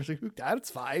here. Like,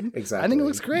 that's fine. Exactly. I think it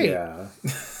looks great. Yeah.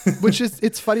 Which is,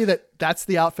 it's funny that that's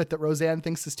the outfit that Roseanne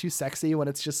thinks is too sexy when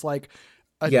it's just like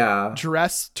a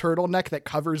dress turtleneck that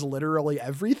covers literally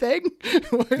everything.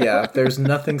 Yeah, there's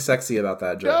nothing sexy about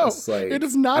that dress. No, like it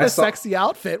is not sexy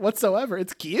outfit whatsoever.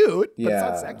 It's cute, but it's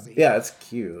not sexy. Yeah, it's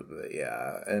cute. But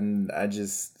and it's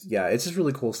just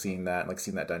really cool seeing that, like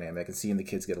seeing that dynamic and seeing the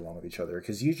kids get along with each other.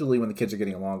 Because usually when the kids are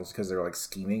getting along, it's because they're like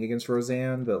scheming against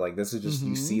Roseanne. But like this is just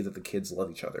you see that the kids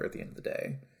love each other at the end of the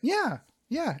day. Yeah,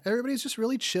 everybody's just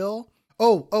really chill.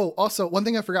 Oh, also one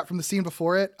thing I forgot from the scene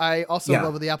before it, I also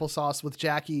love the applesauce with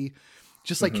Jackie,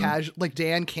 just like casual, like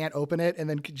Dan can't open it. And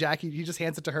then Jackie, he just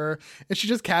hands it to her and she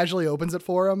just casually opens it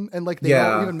for him. And like, they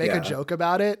don't even make a joke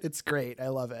about it. It's great. I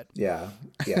love it. Yeah.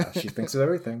 She thinks of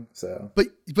everything. So,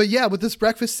 but yeah, with this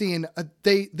breakfast scene,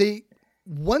 they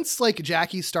once like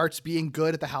Jackie starts being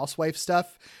good at the housewife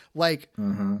stuff, like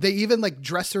they even like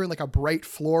dress her in like a bright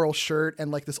floral shirt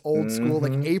and like this old school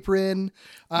like apron,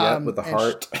 with the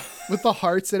heart, with the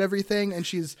hearts and everything. And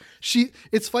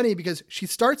it's funny because she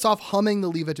starts off humming the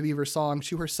Leave It to Beaver song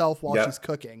to herself while she's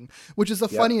cooking, which is a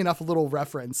funny enough little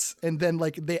reference. And then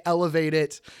like they elevate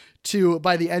it to,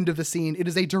 by the end of the scene, it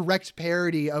is a direct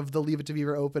parody of the Leave It to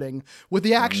Beaver opening with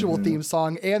the actual theme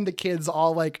song and the kids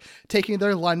all like taking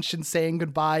their lunch and saying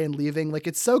goodbye and leaving. Like,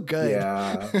 it's so good.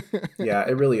 Yeah,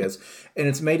 it really is. And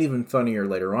it's made even funnier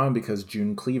later on because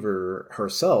June Cleaver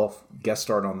herself guest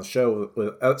starred on the show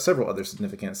with several other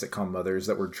significant sitcom mothers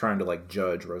that were trying to like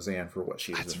judge Roseanne for what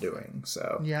she was doing.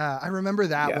 So yeah, I remember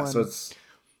that one. So it's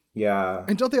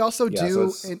and don't they also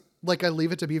do like a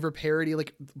Leave It to Beaver parody,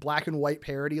 like black and white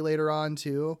parody later on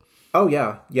too? Oh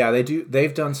yeah, they do.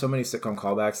 They've done so many sitcom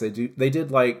callbacks. They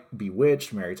did like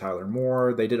Bewitched, Mary Tyler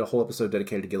Moore. They did a whole episode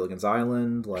dedicated to Gilligan's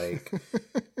Island. Like,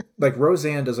 like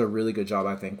Roseanne does a really good job,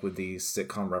 I think, with these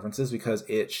sitcom references because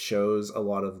it shows a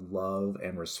lot of love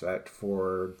and respect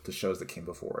for the shows that came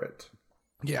before it.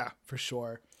 Yeah, for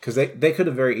sure. Because they could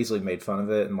have very easily made fun of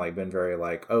it and like been very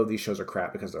like, oh, these shows are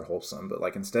crap because they're wholesome. But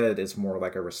like instead, it's more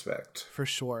like a respect. For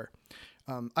sure.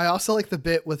 I also like the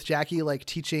bit with Jackie like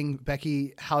teaching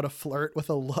Becky how to flirt with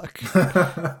a look.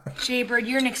 Jaybird,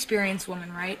 you're an experienced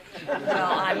woman, right?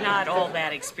 Well, I'm not all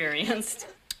that experienced.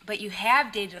 But you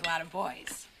have dated a lot of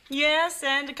boys. Yes,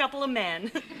 and a couple of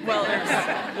men. Well, there's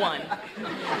one.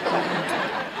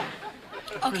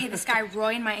 Okay, this guy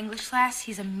Roy in my English class,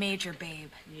 he's a major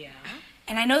babe. Yeah?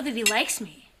 And I know that he likes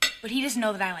me, but he doesn't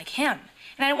know that I like him.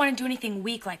 And I don't want to do anything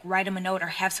weak like write him a note or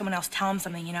have someone else tell him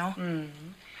something, you know?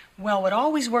 Well, what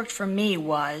always worked for me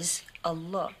was a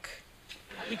look.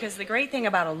 Because the great thing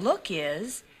about a look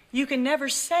is you can never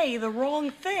say the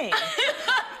wrong thing.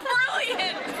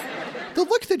 Brilliant! The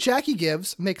look that Jackie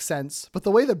gives makes sense, but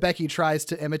the way that Becky tries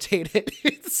to imitate it,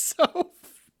 it's so...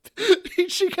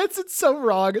 she gets it so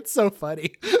wrong. It's so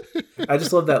funny. I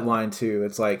just love that line, too.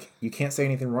 It's like, you can't say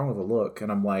anything wrong with a look.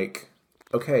 And I'm like,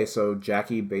 okay, so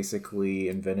Jackie basically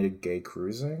invented gay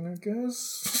cruising, I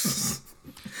guess?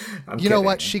 You know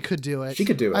what? She could do it. She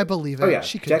could do it. I believe it. Oh, yeah.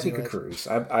 She could Jackie do could it. cruise.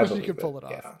 I believe she could pull it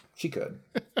off. Yeah, she could.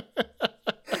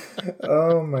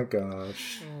 Oh, my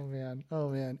gosh. Oh,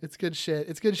 man. It's good shit.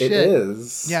 It's good shit. It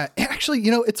is. Yeah. Actually,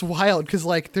 it's wild because,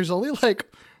 there's only,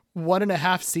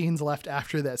 1.5 scenes left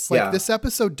after this. This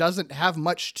episode doesn't have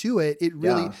much to it. It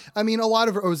really, I mean, a lot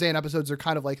of Roseanne episodes are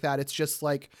kind of like that. It's just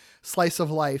slice of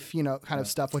life, kind of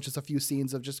stuff, which is a few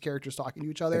scenes of just characters talking to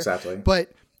each other. Exactly.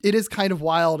 But it is kind of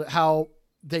wild how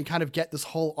they kind of get this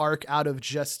whole arc out of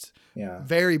just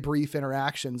very brief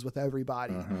interactions with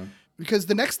everybody. Mm-hmm. Because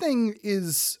the next thing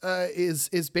is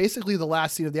basically the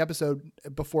last scene of the episode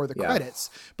before the credits,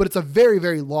 but it's a very,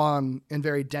 very long and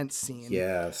very dense scene.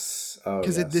 Yes. Oh,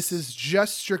 because yes. this is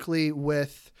just strictly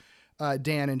with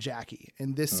Dan and Jackie,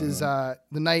 and this is the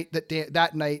night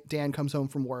that night Dan comes home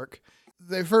from work.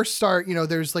 They first start,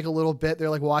 there's a little bit. They're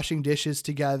washing dishes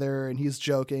together, and he's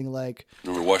joking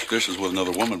Never washed dishes with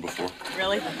another woman before.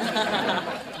 Really? How's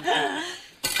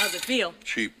it feel?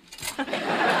 Cheap.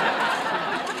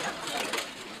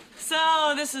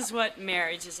 So this is what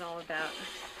marriage is all about.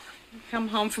 Come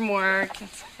home from work,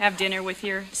 have dinner with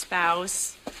your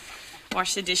spouse,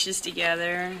 wash the dishes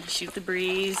together, shoot the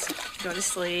breeze, go to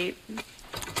sleep. You're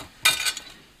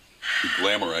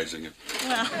glamorizing it.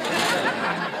 Well,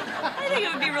 I think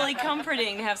it would be really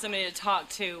comforting to have somebody to talk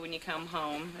to when you come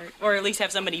home, or at least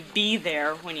have somebody be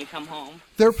there when you come home.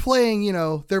 They're playing,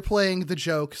 they're playing the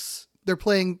jokes. They're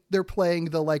playing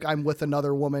the I'm with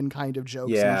another woman kind of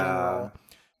jokes in general.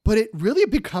 But it really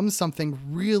becomes something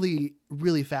really,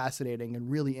 really fascinating and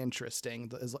really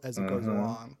interesting as it goes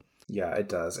along. Yeah, it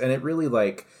does. And it really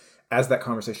as that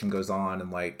conversation goes on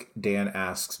and Dan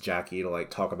asks Jackie to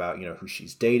talk about, who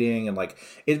she's dating, and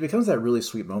it becomes that really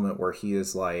sweet moment where he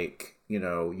is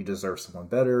you deserve someone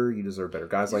better, you deserve better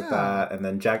guys like that. And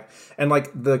then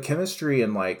the chemistry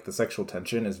and the sexual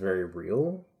tension is very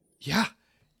real. Yeah.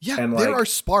 Yeah. And there are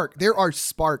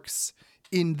sparks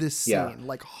in this scene,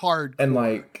 hard. And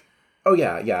oh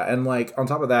yeah. And on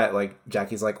top of that,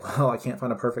 Jackie's well, I can't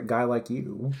find a perfect guy like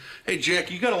you. Hey,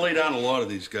 Jack, you got to lay down a lot of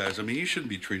these guys. I mean, you shouldn't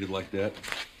be treated like that.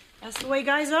 That's the way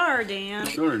guys are, Dan.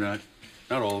 No, they're not.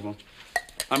 Not all of them.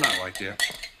 I'm not like that.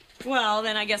 Well,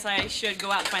 then I guess I should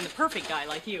go out and find the perfect guy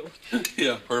like you.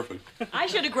 Yeah, perfect. I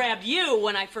should have grabbed you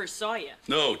when I first saw you.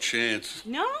 No chance.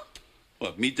 No?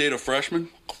 What, meet date a freshman?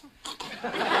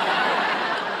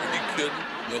 Are you kidding?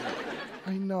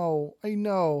 No. I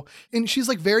know. And she's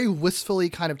very wistfully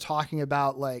kind of talking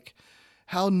about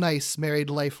how nice married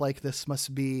life like this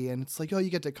must be. And it's you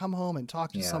get to come home and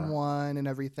talk to someone and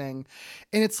everything.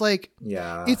 And it's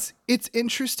it's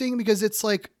interesting because it's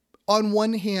on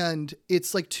one hand,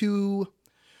 it's two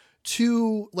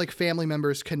family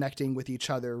members connecting with each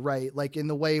other, right? In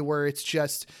the way where it's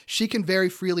just, she can very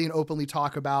freely and openly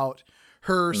talk about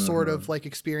her sort of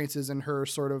experiences and her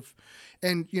sort of,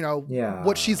 and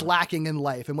what she's lacking in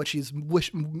life and what she's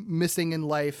missing in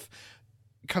life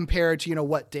compared to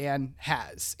what Dan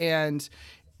has. And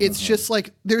it's just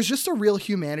there's just a real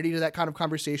humanity to that kind of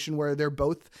conversation where they're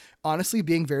both honestly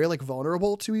being very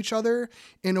vulnerable to each other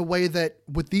in a way that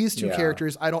with these two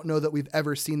characters, I don't know that we've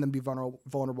ever seen them be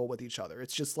vulnerable with each other.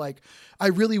 It's just I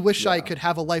really wish I could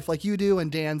have a life like you do.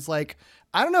 And Dan's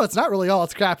I don't know, it's not really all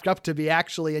it's crapped up to be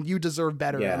actually, and you deserve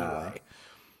better anyway.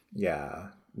 Yeah.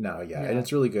 No, yeah. And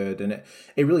it's really good. And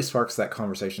it really sparks that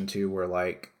conversation too,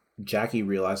 where Jackie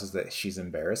realizes that she's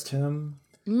embarrassed him.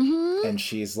 Mm-hmm. And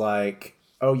she's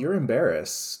oh, you're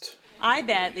embarrassed. I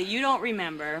bet that you don't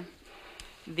remember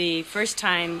the first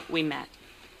time we met.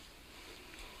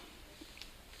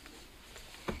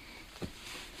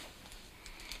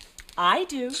 I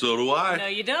do. So do I. No,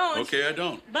 you don't. Okay, I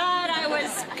don't. But I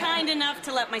was kind enough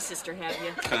to let my sister have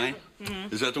you. Kind?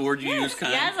 Mm-hmm. Is that the word you use,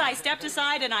 kind? Yes, I stepped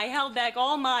aside and I held back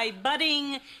all my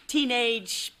budding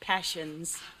teenage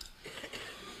passions.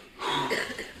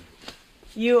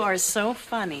 You are so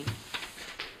funny.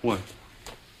 What?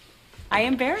 I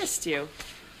embarrassed you.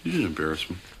 You didn't embarrass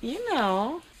me. You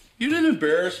know. You didn't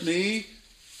embarrass me.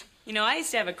 I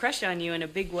used to have a crush on you in a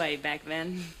big way back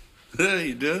then. Yeah,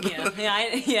 you did?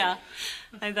 Yeah.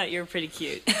 I thought you were pretty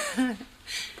cute.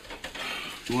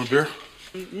 You want a beer?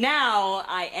 Now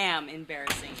I am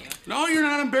embarrassing you. No, you're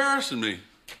not embarrassing me.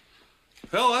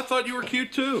 Hell, I thought you were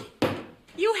cute too.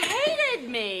 You hated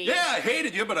me. Yeah, I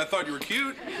hated you, but I thought you were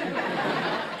cute.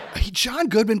 John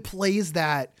Goodman plays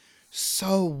that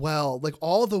so well. Like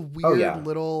all the weird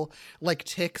little like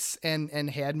ticks and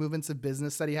hand movements of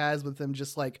business that he has with him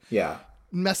just like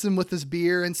messing with his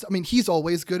beer and stuff. I mean, he's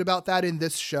always good about that in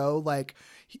this show. Like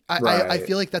I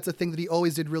feel like that's a thing that he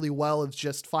always did really well, is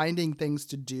just finding things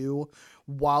to do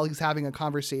while he's having a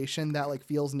conversation that like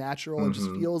feels natural and just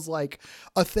feels like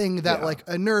a thing that like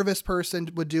a nervous person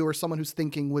would do, or someone who's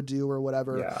thinking would do, or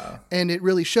whatever. Yeah. And it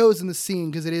really shows in the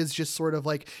scene, because it is just sort of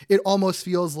like, it almost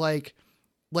feels like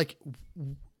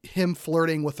him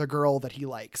flirting with a girl that he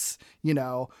likes, you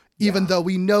know, even though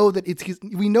we know that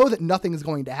we know that nothing is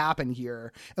going to happen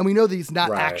here. And we know that he's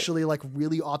not actually like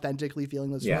really authentically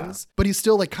feeling those feelings, but he's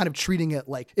still like kind of treating it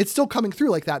like it's still coming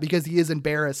through like that, because he is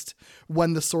embarrassed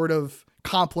when the sort of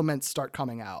compliments start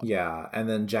coming out. Yeah. And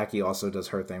then Jackie also does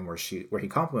her thing where he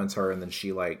compliments her, and then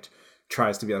she like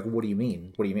tries to be like, what do you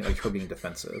mean? What do you mean? Like her being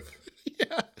defensive.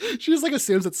 She just like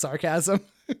assumes it's sarcasm.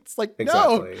 It's like,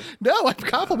 no, I'm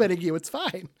complimenting you. It's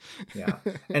fine. Yeah.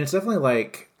 And it's definitely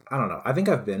like, I don't know. I think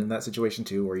I've been in that situation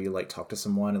too, where you like talk to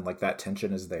someone and like that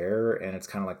tension is there, and it's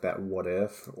kind of like that what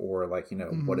if, or like, you know,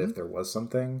 what if there was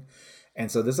something. And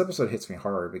so this episode hits me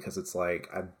hard because it's like,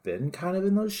 I've been kind of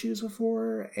in those shoes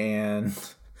before, and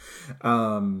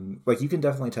like you can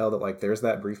definitely tell that like there's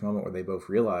that brief moment where they both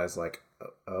realize like,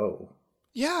 oh,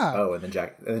 and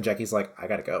then Jackie's like, I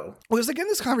gotta go. Well, there's again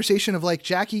this conversation of like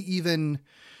Jackie even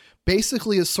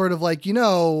basically is sort of like,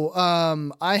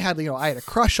 I had a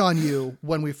crush on you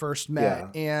when we first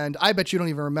met, and I bet you don't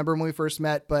even remember when we first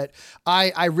met, but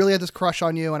I really had this crush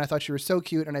on you, and I thought you were so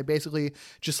cute, and I basically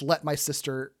just let my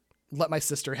sister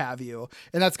have you.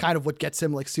 And that's kind of what gets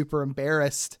him like super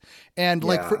embarrassed. And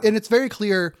like, and it's very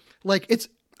clear, like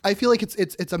I feel like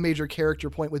it's a major character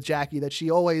point with Jackie that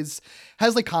she always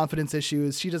has like confidence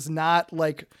issues. She does not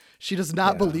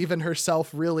believe in herself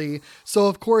really. So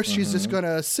of course she's just going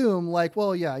to assume like,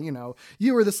 well, yeah,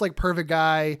 you were this like perfect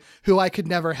guy who I could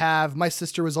never have. My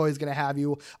sister was always going to have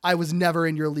you. I was never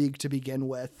in your league to begin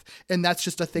with. And that's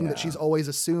just a thing that she's always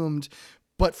assumed.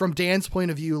 But from Dan's point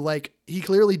of view, like he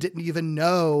clearly didn't even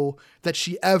know that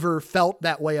she ever felt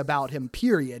that way about him,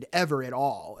 period, ever at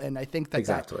all. And I think that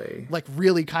that like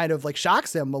really kind of like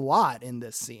shocks him a lot in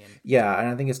this scene. Yeah. And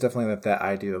I think it's definitely that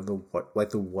idea of the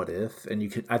what if,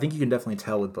 and I think you can definitely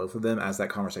tell with both of them as that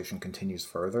conversation continues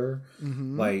further,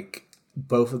 like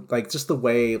both like just the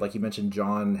way, like you mentioned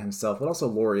John himself, but also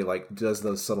Lori like does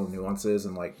those subtle nuances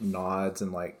and like nods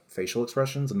and like facial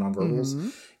expressions and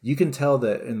nonverbals. You can tell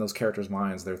that in those characters'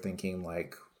 minds, they're thinking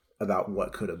like about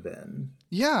what could have been.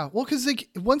 Yeah. Well, cause like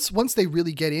once they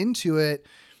really get into it,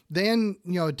 then,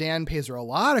 Dan pays her a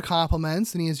lot of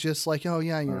compliments, and he's just like, oh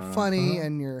yeah, you're funny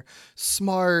and you're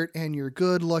smart and you're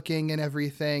good looking and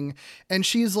everything. And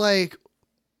she's like,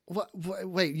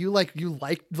 wait, you like,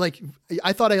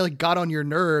 I thought I like got on your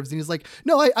nerves. And he's like,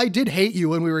 no, I did hate you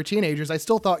when we were teenagers. I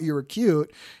still thought you were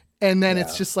cute. And then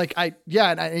it's just like,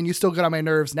 and you still get on my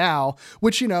nerves now,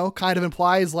 which, kind of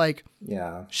implies like,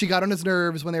 she got on his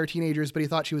nerves when they were teenagers, but he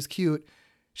thought she was cute.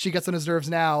 She gets on his nerves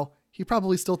now. He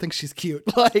probably still thinks she's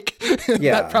cute. Like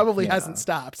that probably hasn't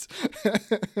stopped.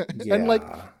 And like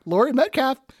Lori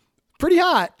Metcalf, pretty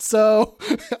hot. So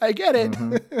I get it.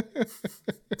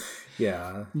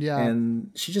 Yeah. And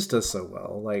she just does so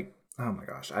well. Like, oh my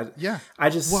gosh.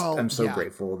 I'm so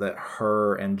grateful that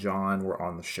her and John were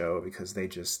on the show, because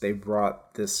they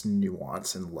brought this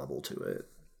nuance and level to it.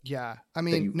 Yeah. I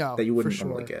mean, that you wouldn't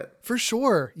normally get. For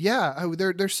sure. Yeah.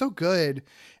 They're so good.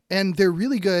 And they're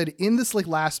really good in this like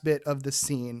last bit of the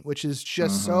scene, which is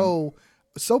just so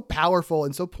powerful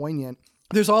and so poignant.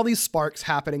 There's all these sparks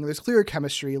happening. There's clear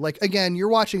chemistry. Like, again, you're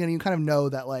watching and you kind of know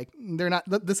that like, they're not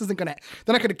going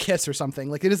to kiss or something.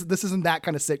 Like this isn't that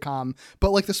kind of sitcom,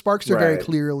 but like the sparks are very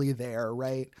clearly there.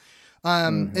 Right.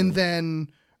 And then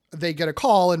they get a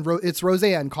call, and it's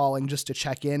Roseanne calling just to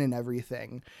check in and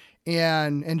everything.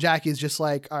 And Jackie's just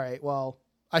like, all right, well,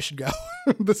 I should go.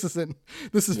 This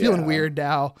is feeling weird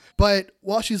now. But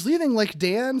while she's leaving, like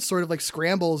Dan sort of like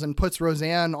scrambles and puts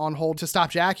Roseanne on hold to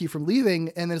stop Jackie from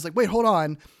leaving. And then it's like, wait, hold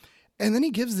on. And then he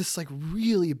gives this like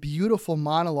really beautiful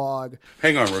monologue.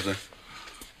 Hang on, Roseanne.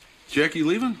 Jackie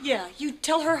leaving? Yeah, you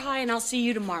tell her hi and I'll see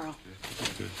you tomorrow.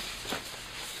 Okay.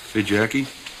 Hey, Jackie.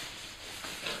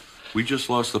 We just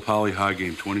lost the Poly High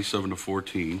game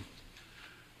 27-14.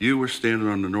 You were standing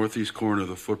on the northeast corner of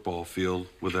the football field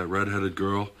with that redheaded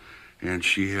girl, and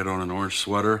she had on an orange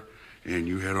sweater, and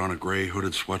you had on a gray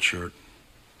hooded sweatshirt.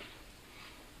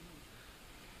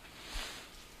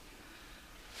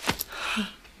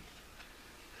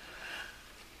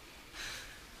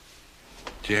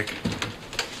 Jackie.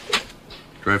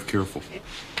 Drive careful.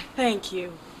 Thank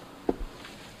you.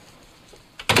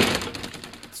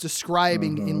 It's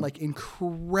describing in like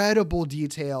incredible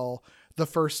detail the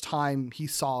first time he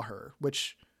saw her,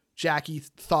 which Jackie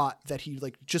thought that he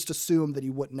like just assumed that he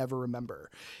would never remember.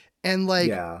 And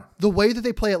like the way that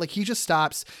they play it, like he just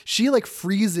stops, she like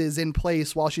freezes in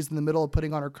place while she's in the middle of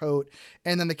putting on her coat.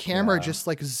 And then the camera just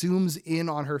like zooms in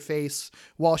on her face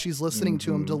while she's listening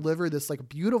to him deliver this like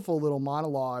beautiful little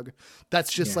monologue.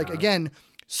 That's just like, again,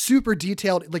 super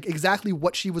detailed, like exactly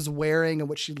what she was wearing and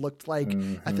what she looked like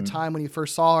at the time when you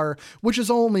first saw her, which is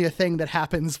only a thing that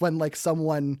happens when like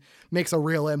someone makes a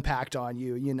real impact on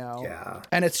you, you know? Yeah.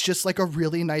 And it's just like a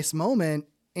really nice moment.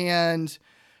 And,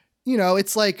 you know,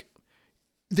 it's like,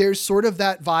 there's sort of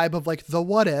that vibe of like the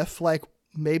what if, like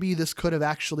maybe this could have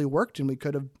actually worked and we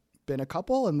could have been a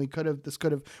couple and we could have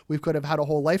had a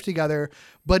whole life together.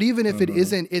 But even if it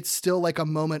isn't, it's still like a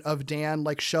moment of Dan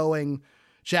like showing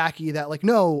Jackie that like,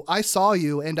 no, I saw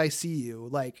you and I see you.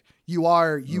 Like you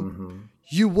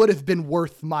would have been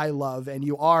worth my love and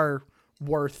you do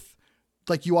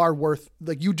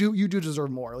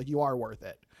deserve more. Like you are worth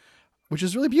it. Which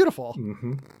is really beautiful.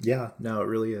 Yeah, no, it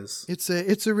really is. It's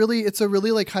a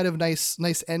really like kind of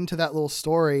nice end to that little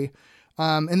story.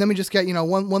 And then we just get, you know,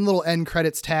 one little end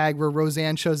credits tag where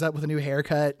Roseanne shows up with a new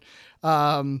haircut. You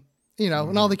know,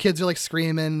 and all the kids are like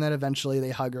screaming, and then eventually they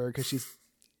hug her because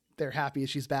they're happy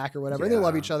she's back or whatever. They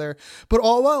love each other. But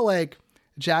all while like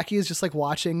Jackie is just like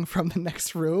watching from the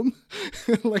next room.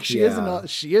 Like she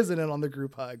isn't in on the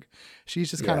group hug.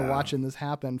 She's just kind of watching this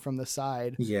happen from the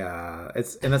side. Yeah.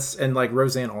 And like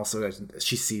Roseanne also,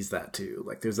 she sees that too.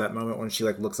 Like there's that moment when she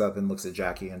like looks up and looks at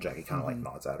Jackie and Jackie kind of like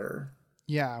nods at her.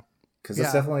 Yeah. Cause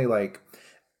it's definitely like,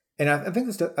 and I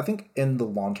think in the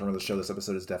long term of the show, this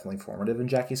episode is definitely formative in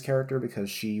Jackie's character because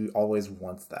she always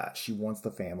wants that. She wants the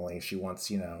family. She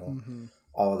wants, you know,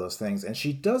 all of those things. And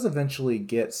she does eventually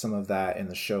get some of that in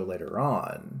the show later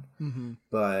on.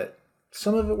 But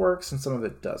some of it works and some of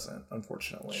it doesn't,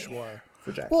 unfortunately. Sure.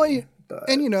 For Jackie. Well,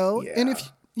 and you know, and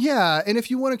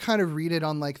if you want to kind of read it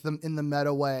on like in the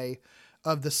meta way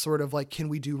of this sort of like, can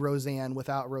we do Roseanne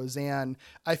without Roseanne?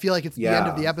 I feel like it's the end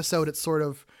of the episode. It's sort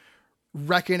of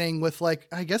reckoning with like,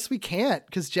 I guess we can't,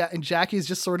 because Jackie's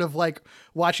just sort of like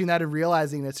watching that and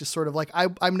realizing it's just sort of like,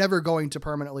 I'm never going to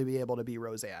permanently be able to be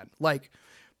Roseanne. Like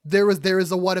there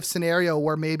is a what if scenario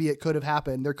where maybe it could have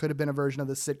happened. There could have been a version of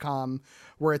the sitcom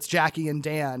where it's Jackie and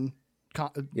Dan.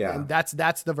 And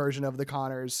that's the version of the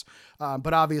Connors.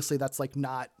 But obviously that's like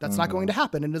not going to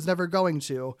happen and is never going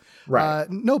to. Right.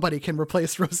 Nobody can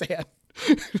replace Roseanne.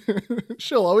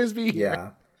 She'll always be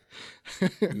here. Yeah.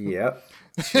 Yep.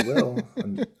 She will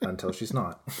until she's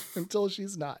not. Until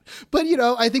she's not. But you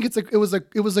know, I think it was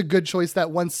a good choice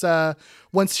that once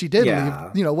she did leave,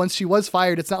 you know, once she was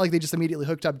fired, it's not like they just immediately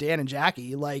hooked up Dan and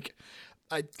Jackie. Like,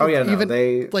 I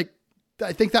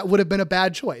think that would have been a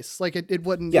bad choice. Like it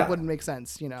wouldn't make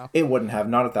sense, you know. It wouldn't have,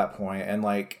 not at that point. And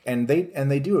like, and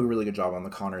they do a really good job on the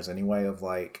Connors anyway of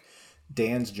like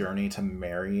Dan's journey to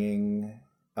marrying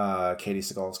Katie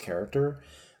Seagal's character.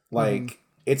 Like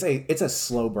it's a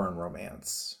slow burn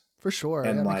romance. For sure.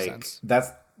 And that like makes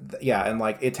sense. and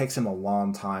like it takes him a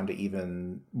long time to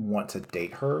even want to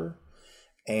date her.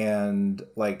 And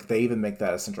like they even make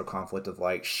that a central conflict of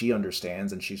like she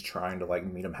understands and she's trying to like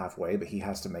meet him halfway, but he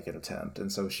has to make an attempt,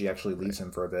 and so she actually leaves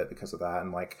him for a bit because of that.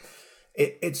 And like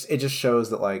it just shows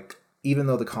that like even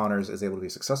though the Connors is able to be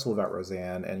successful without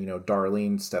Roseanne, and you know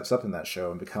Darlene steps up in that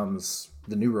show and becomes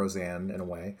the new Roseanne in a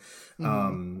way,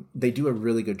 they do a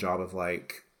really good job of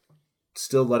like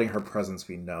still letting her presence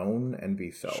be known and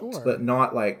be felt, but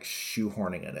not like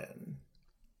shoehorning it in.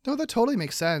 No, that totally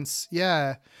makes sense.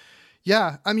 Yeah.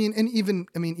 Yeah, I mean, even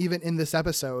in this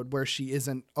episode where she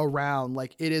isn't around,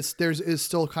 like there's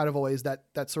still kind of always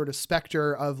that sort of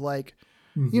specter of like,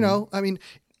 you know, I mean,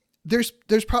 there's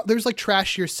like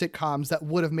trashier sitcoms that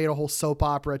would have made a whole soap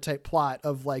opera type plot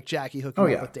of like Jackie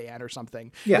hooking up with Dan or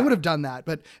something. Yeah. They would have done that,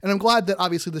 and I'm glad that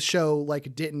obviously the show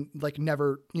like didn't like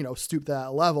never, you know, stoop to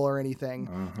that level or anything.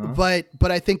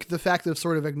 But I think the fact of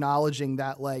sort of acknowledging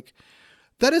that like,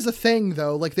 that is a thing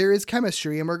though. Like there is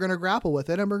chemistry and we're going to grapple with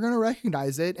it and we're going to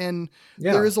recognize it. And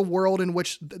there is a world in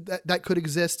which that could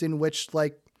exist, in which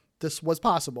like this was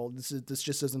possible. This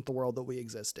just isn't the world that we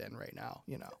exist in right now,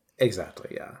 you know?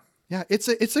 Exactly. Yeah. Yeah.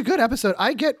 It's a good episode.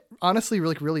 I get honestly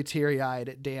really teary eyed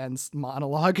at Dan's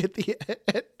monologue at the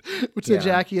to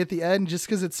Jackie at the end, just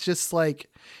cause it's just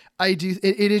like,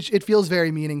 it feels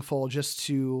very meaningful just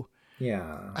to,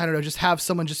 I don't know, just have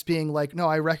someone just being like, no,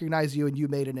 I recognize you and you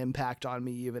made an impact on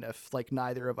me, even if like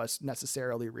neither of us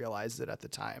necessarily realized it at the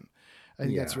time. I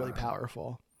think that's really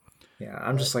powerful. Yeah,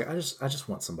 I'm just like, I just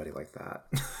want somebody like that.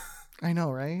 I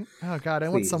know, right? Oh God, I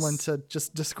want someone to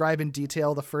just describe in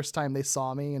detail the first time they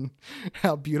saw me and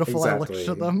how beautiful I looked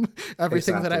to them,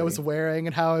 everything that I was wearing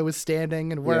and how I was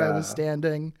standing and where I was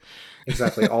standing.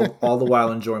 Exactly. All the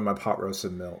while enjoying my pot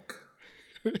roasted milk.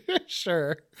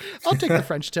 Sure. I'll take the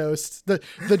French toast.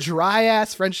 The dry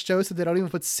ass French toast that they don't even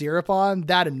put syrup on,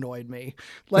 that annoyed me.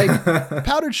 Like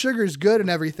powdered sugar is good and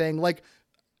everything. Like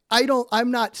I'm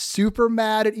not super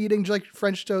mad at eating like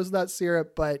French toast without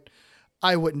syrup, but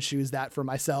I wouldn't choose that for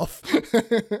myself.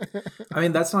 I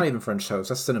mean, that's not even French toast.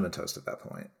 That's cinnamon toast at that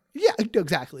point. Yeah,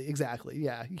 exactly.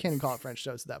 Yeah. You can't even call it French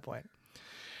toast at that point.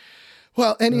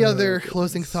 Well, any other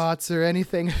closing thoughts or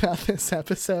anything about this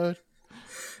episode?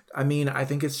 I mean, I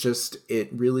think it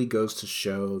really goes to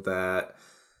show that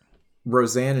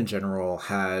Roseanne in general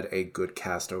had a good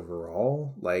cast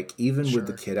overall. Like, even with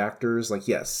the kid actors, like,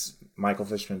 yes, Michael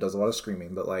Fishman does a lot of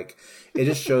screaming, but like, it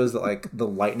just shows that like the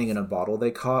lightning in a bottle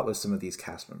they caught with some of these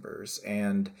cast members.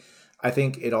 And I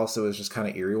think it also is just kind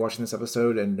of eerie watching this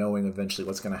episode and knowing eventually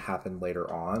what's going to happen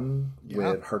later on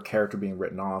with her character being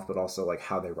written off, but also like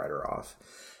how they write her off.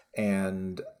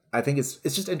 And I think it's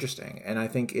just interesting. And I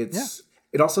think it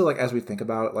also, like, as we think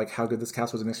about like how good this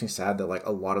cast was, it makes me sad that like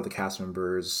a lot of the cast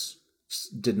members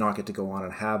did not get to go on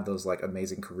and have those like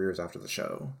amazing careers after the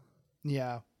show.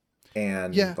 Yeah.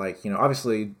 And like, you know,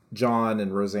 obviously John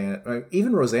and Roseanne,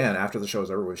 even Roseanne after the show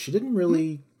was over with, she didn't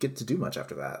really get to do much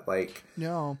after that. Like,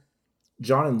 no,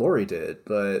 John and Lori did,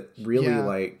 but really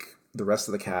like the rest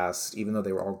of the cast, even though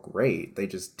they were all great, they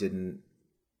just didn't,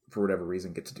 for whatever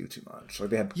reason, get to do too much. Like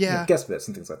they had guest bits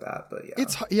and things like that, but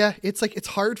it's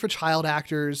hard for child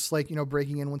actors, like, you know,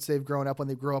 breaking in once they've grown up, when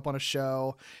they grow up on a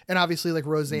show. And obviously like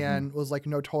Roseanne was like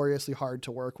notoriously hard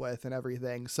to work with and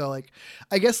everything. So like,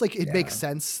 I guess like it makes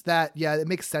sense that, it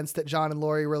makes sense that John and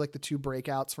Lori were like the two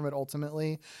breakouts from it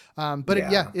ultimately. But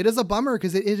it is a bummer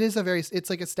because it is it's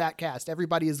like a stat cast.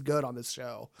 Everybody is good on this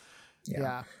show.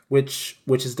 Yeah. Which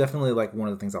is definitely like one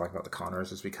of the things I like about the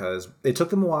Connors, is because it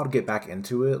took them a while to get back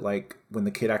into it. Like when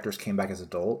the kid actors came back as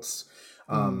adults,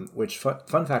 which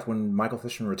fun fact, when Michael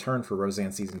Fishman returned for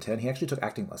Roseanne season 10, he actually took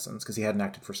acting lessons because he hadn't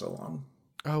acted for so long.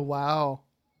 Oh, wow.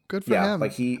 Good for him.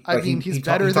 Like he's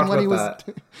better than when he was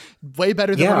way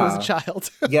better than when he was a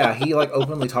child. Yeah, he like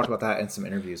openly talked about that in some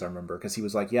interviews, I remember, because he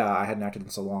was like, I hadn't acted in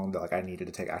so long that like I needed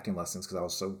to take acting lessons because I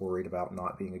was so worried about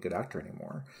not being a good actor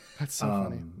anymore. That's so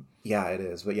funny. Yeah, it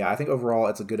is. But I think overall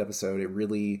it's a good episode. It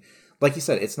really, like you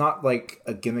said, it's not like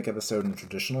a gimmick episode in the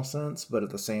traditional sense, but at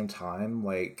the same time,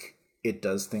 like it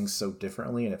does things so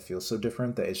differently and it feels so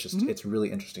different that it's just it's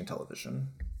really interesting television.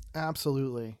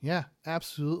 Absolutely. Yeah,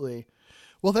 absolutely.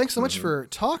 Well, thanks so much for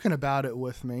talking about it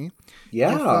with me.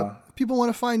 Yeah. If people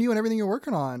want to find you and everything you're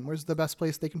working on, where's the best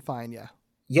place they can find you?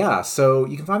 Yeah, so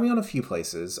you can find me on a few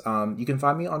places. You can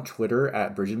find me on Twitter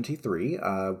at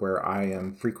BridgetMT3, where I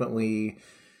am frequently,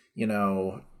 you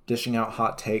know, dishing out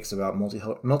hot takes about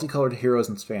multicolored heroes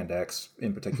and spandex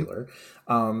in particular.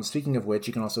 Speaking of which,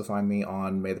 you can also find me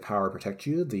on May the Power Protect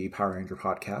You, the Power Ranger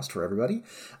podcast for everybody,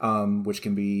 which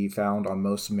can be found on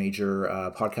most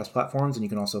major podcast platforms. And you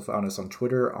can also find us on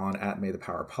Twitter on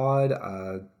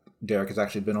 @MayThePowerPod. Derek has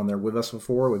actually been on there with us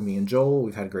before, with me and Joel.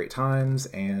 We've had great times.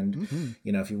 And,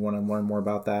 you know, if you want to learn more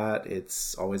about that,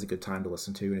 it's always a good time to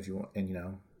listen to. And if you want, and, you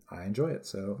know, I enjoy it.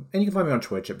 So, and you can find me on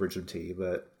Twitch at BridgetMT,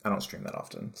 but I don't stream that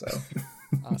often. So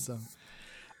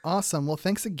Awesome. Well,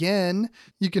 thanks again.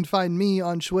 You can find me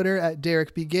on Twitter at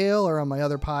Derek B. Gale, or on my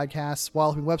other podcast,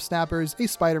 Walloping Web Snappers, a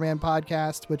Spider-Man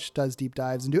podcast, which does deep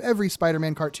dives into every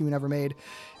Spider-Man cartoon ever made,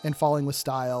 and Falling with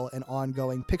Style, an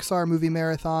ongoing Pixar movie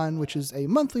marathon, which is a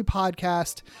monthly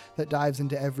podcast that dives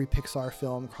into every Pixar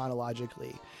film chronologically.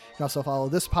 You can also follow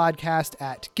this podcast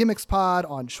at GimmicksPod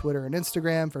on Twitter and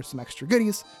Instagram for some extra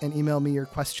goodies, and email me your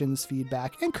questions,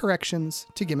 feedback, and corrections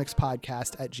to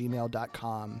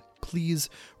gimmicspodcast@gmail.com. Please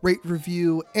rate,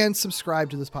 review, and subscribe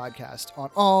to this podcast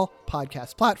on all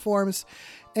podcast platforms.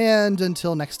 And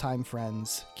until next time,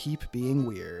 friends, keep being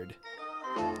weird.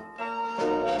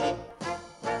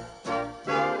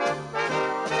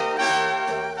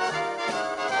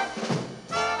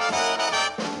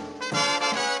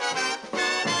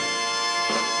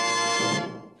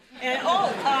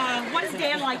 And what does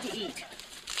Dan like to eat?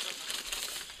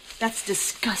 That's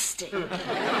disgusting.